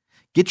budget.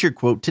 Get your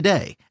quote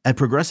today at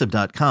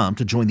Progressive.com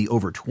to join the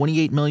over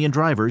 28 million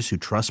drivers who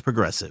trust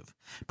Progressive.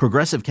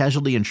 Progressive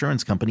Casualty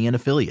Insurance Company and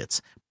Affiliates.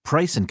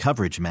 Price and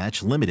coverage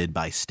match limited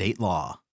by state law.